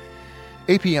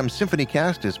 APM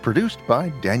SymphonyCast is produced by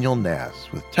Daniel Nass,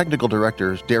 with technical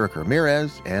directors Derek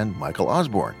Ramirez and Michael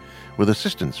Osborne, with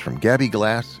assistance from Gabby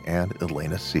Glass and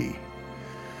Elena C.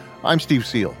 I'm Steve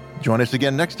Seel. Join us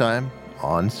again next time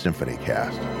on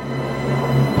SymphonyCast.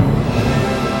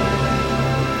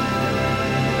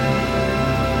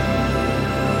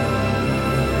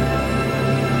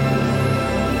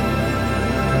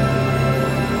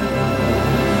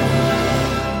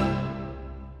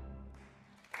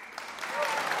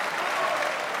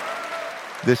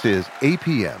 This is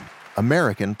APM,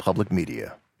 American Public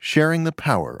Media, sharing the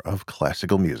power of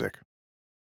classical music.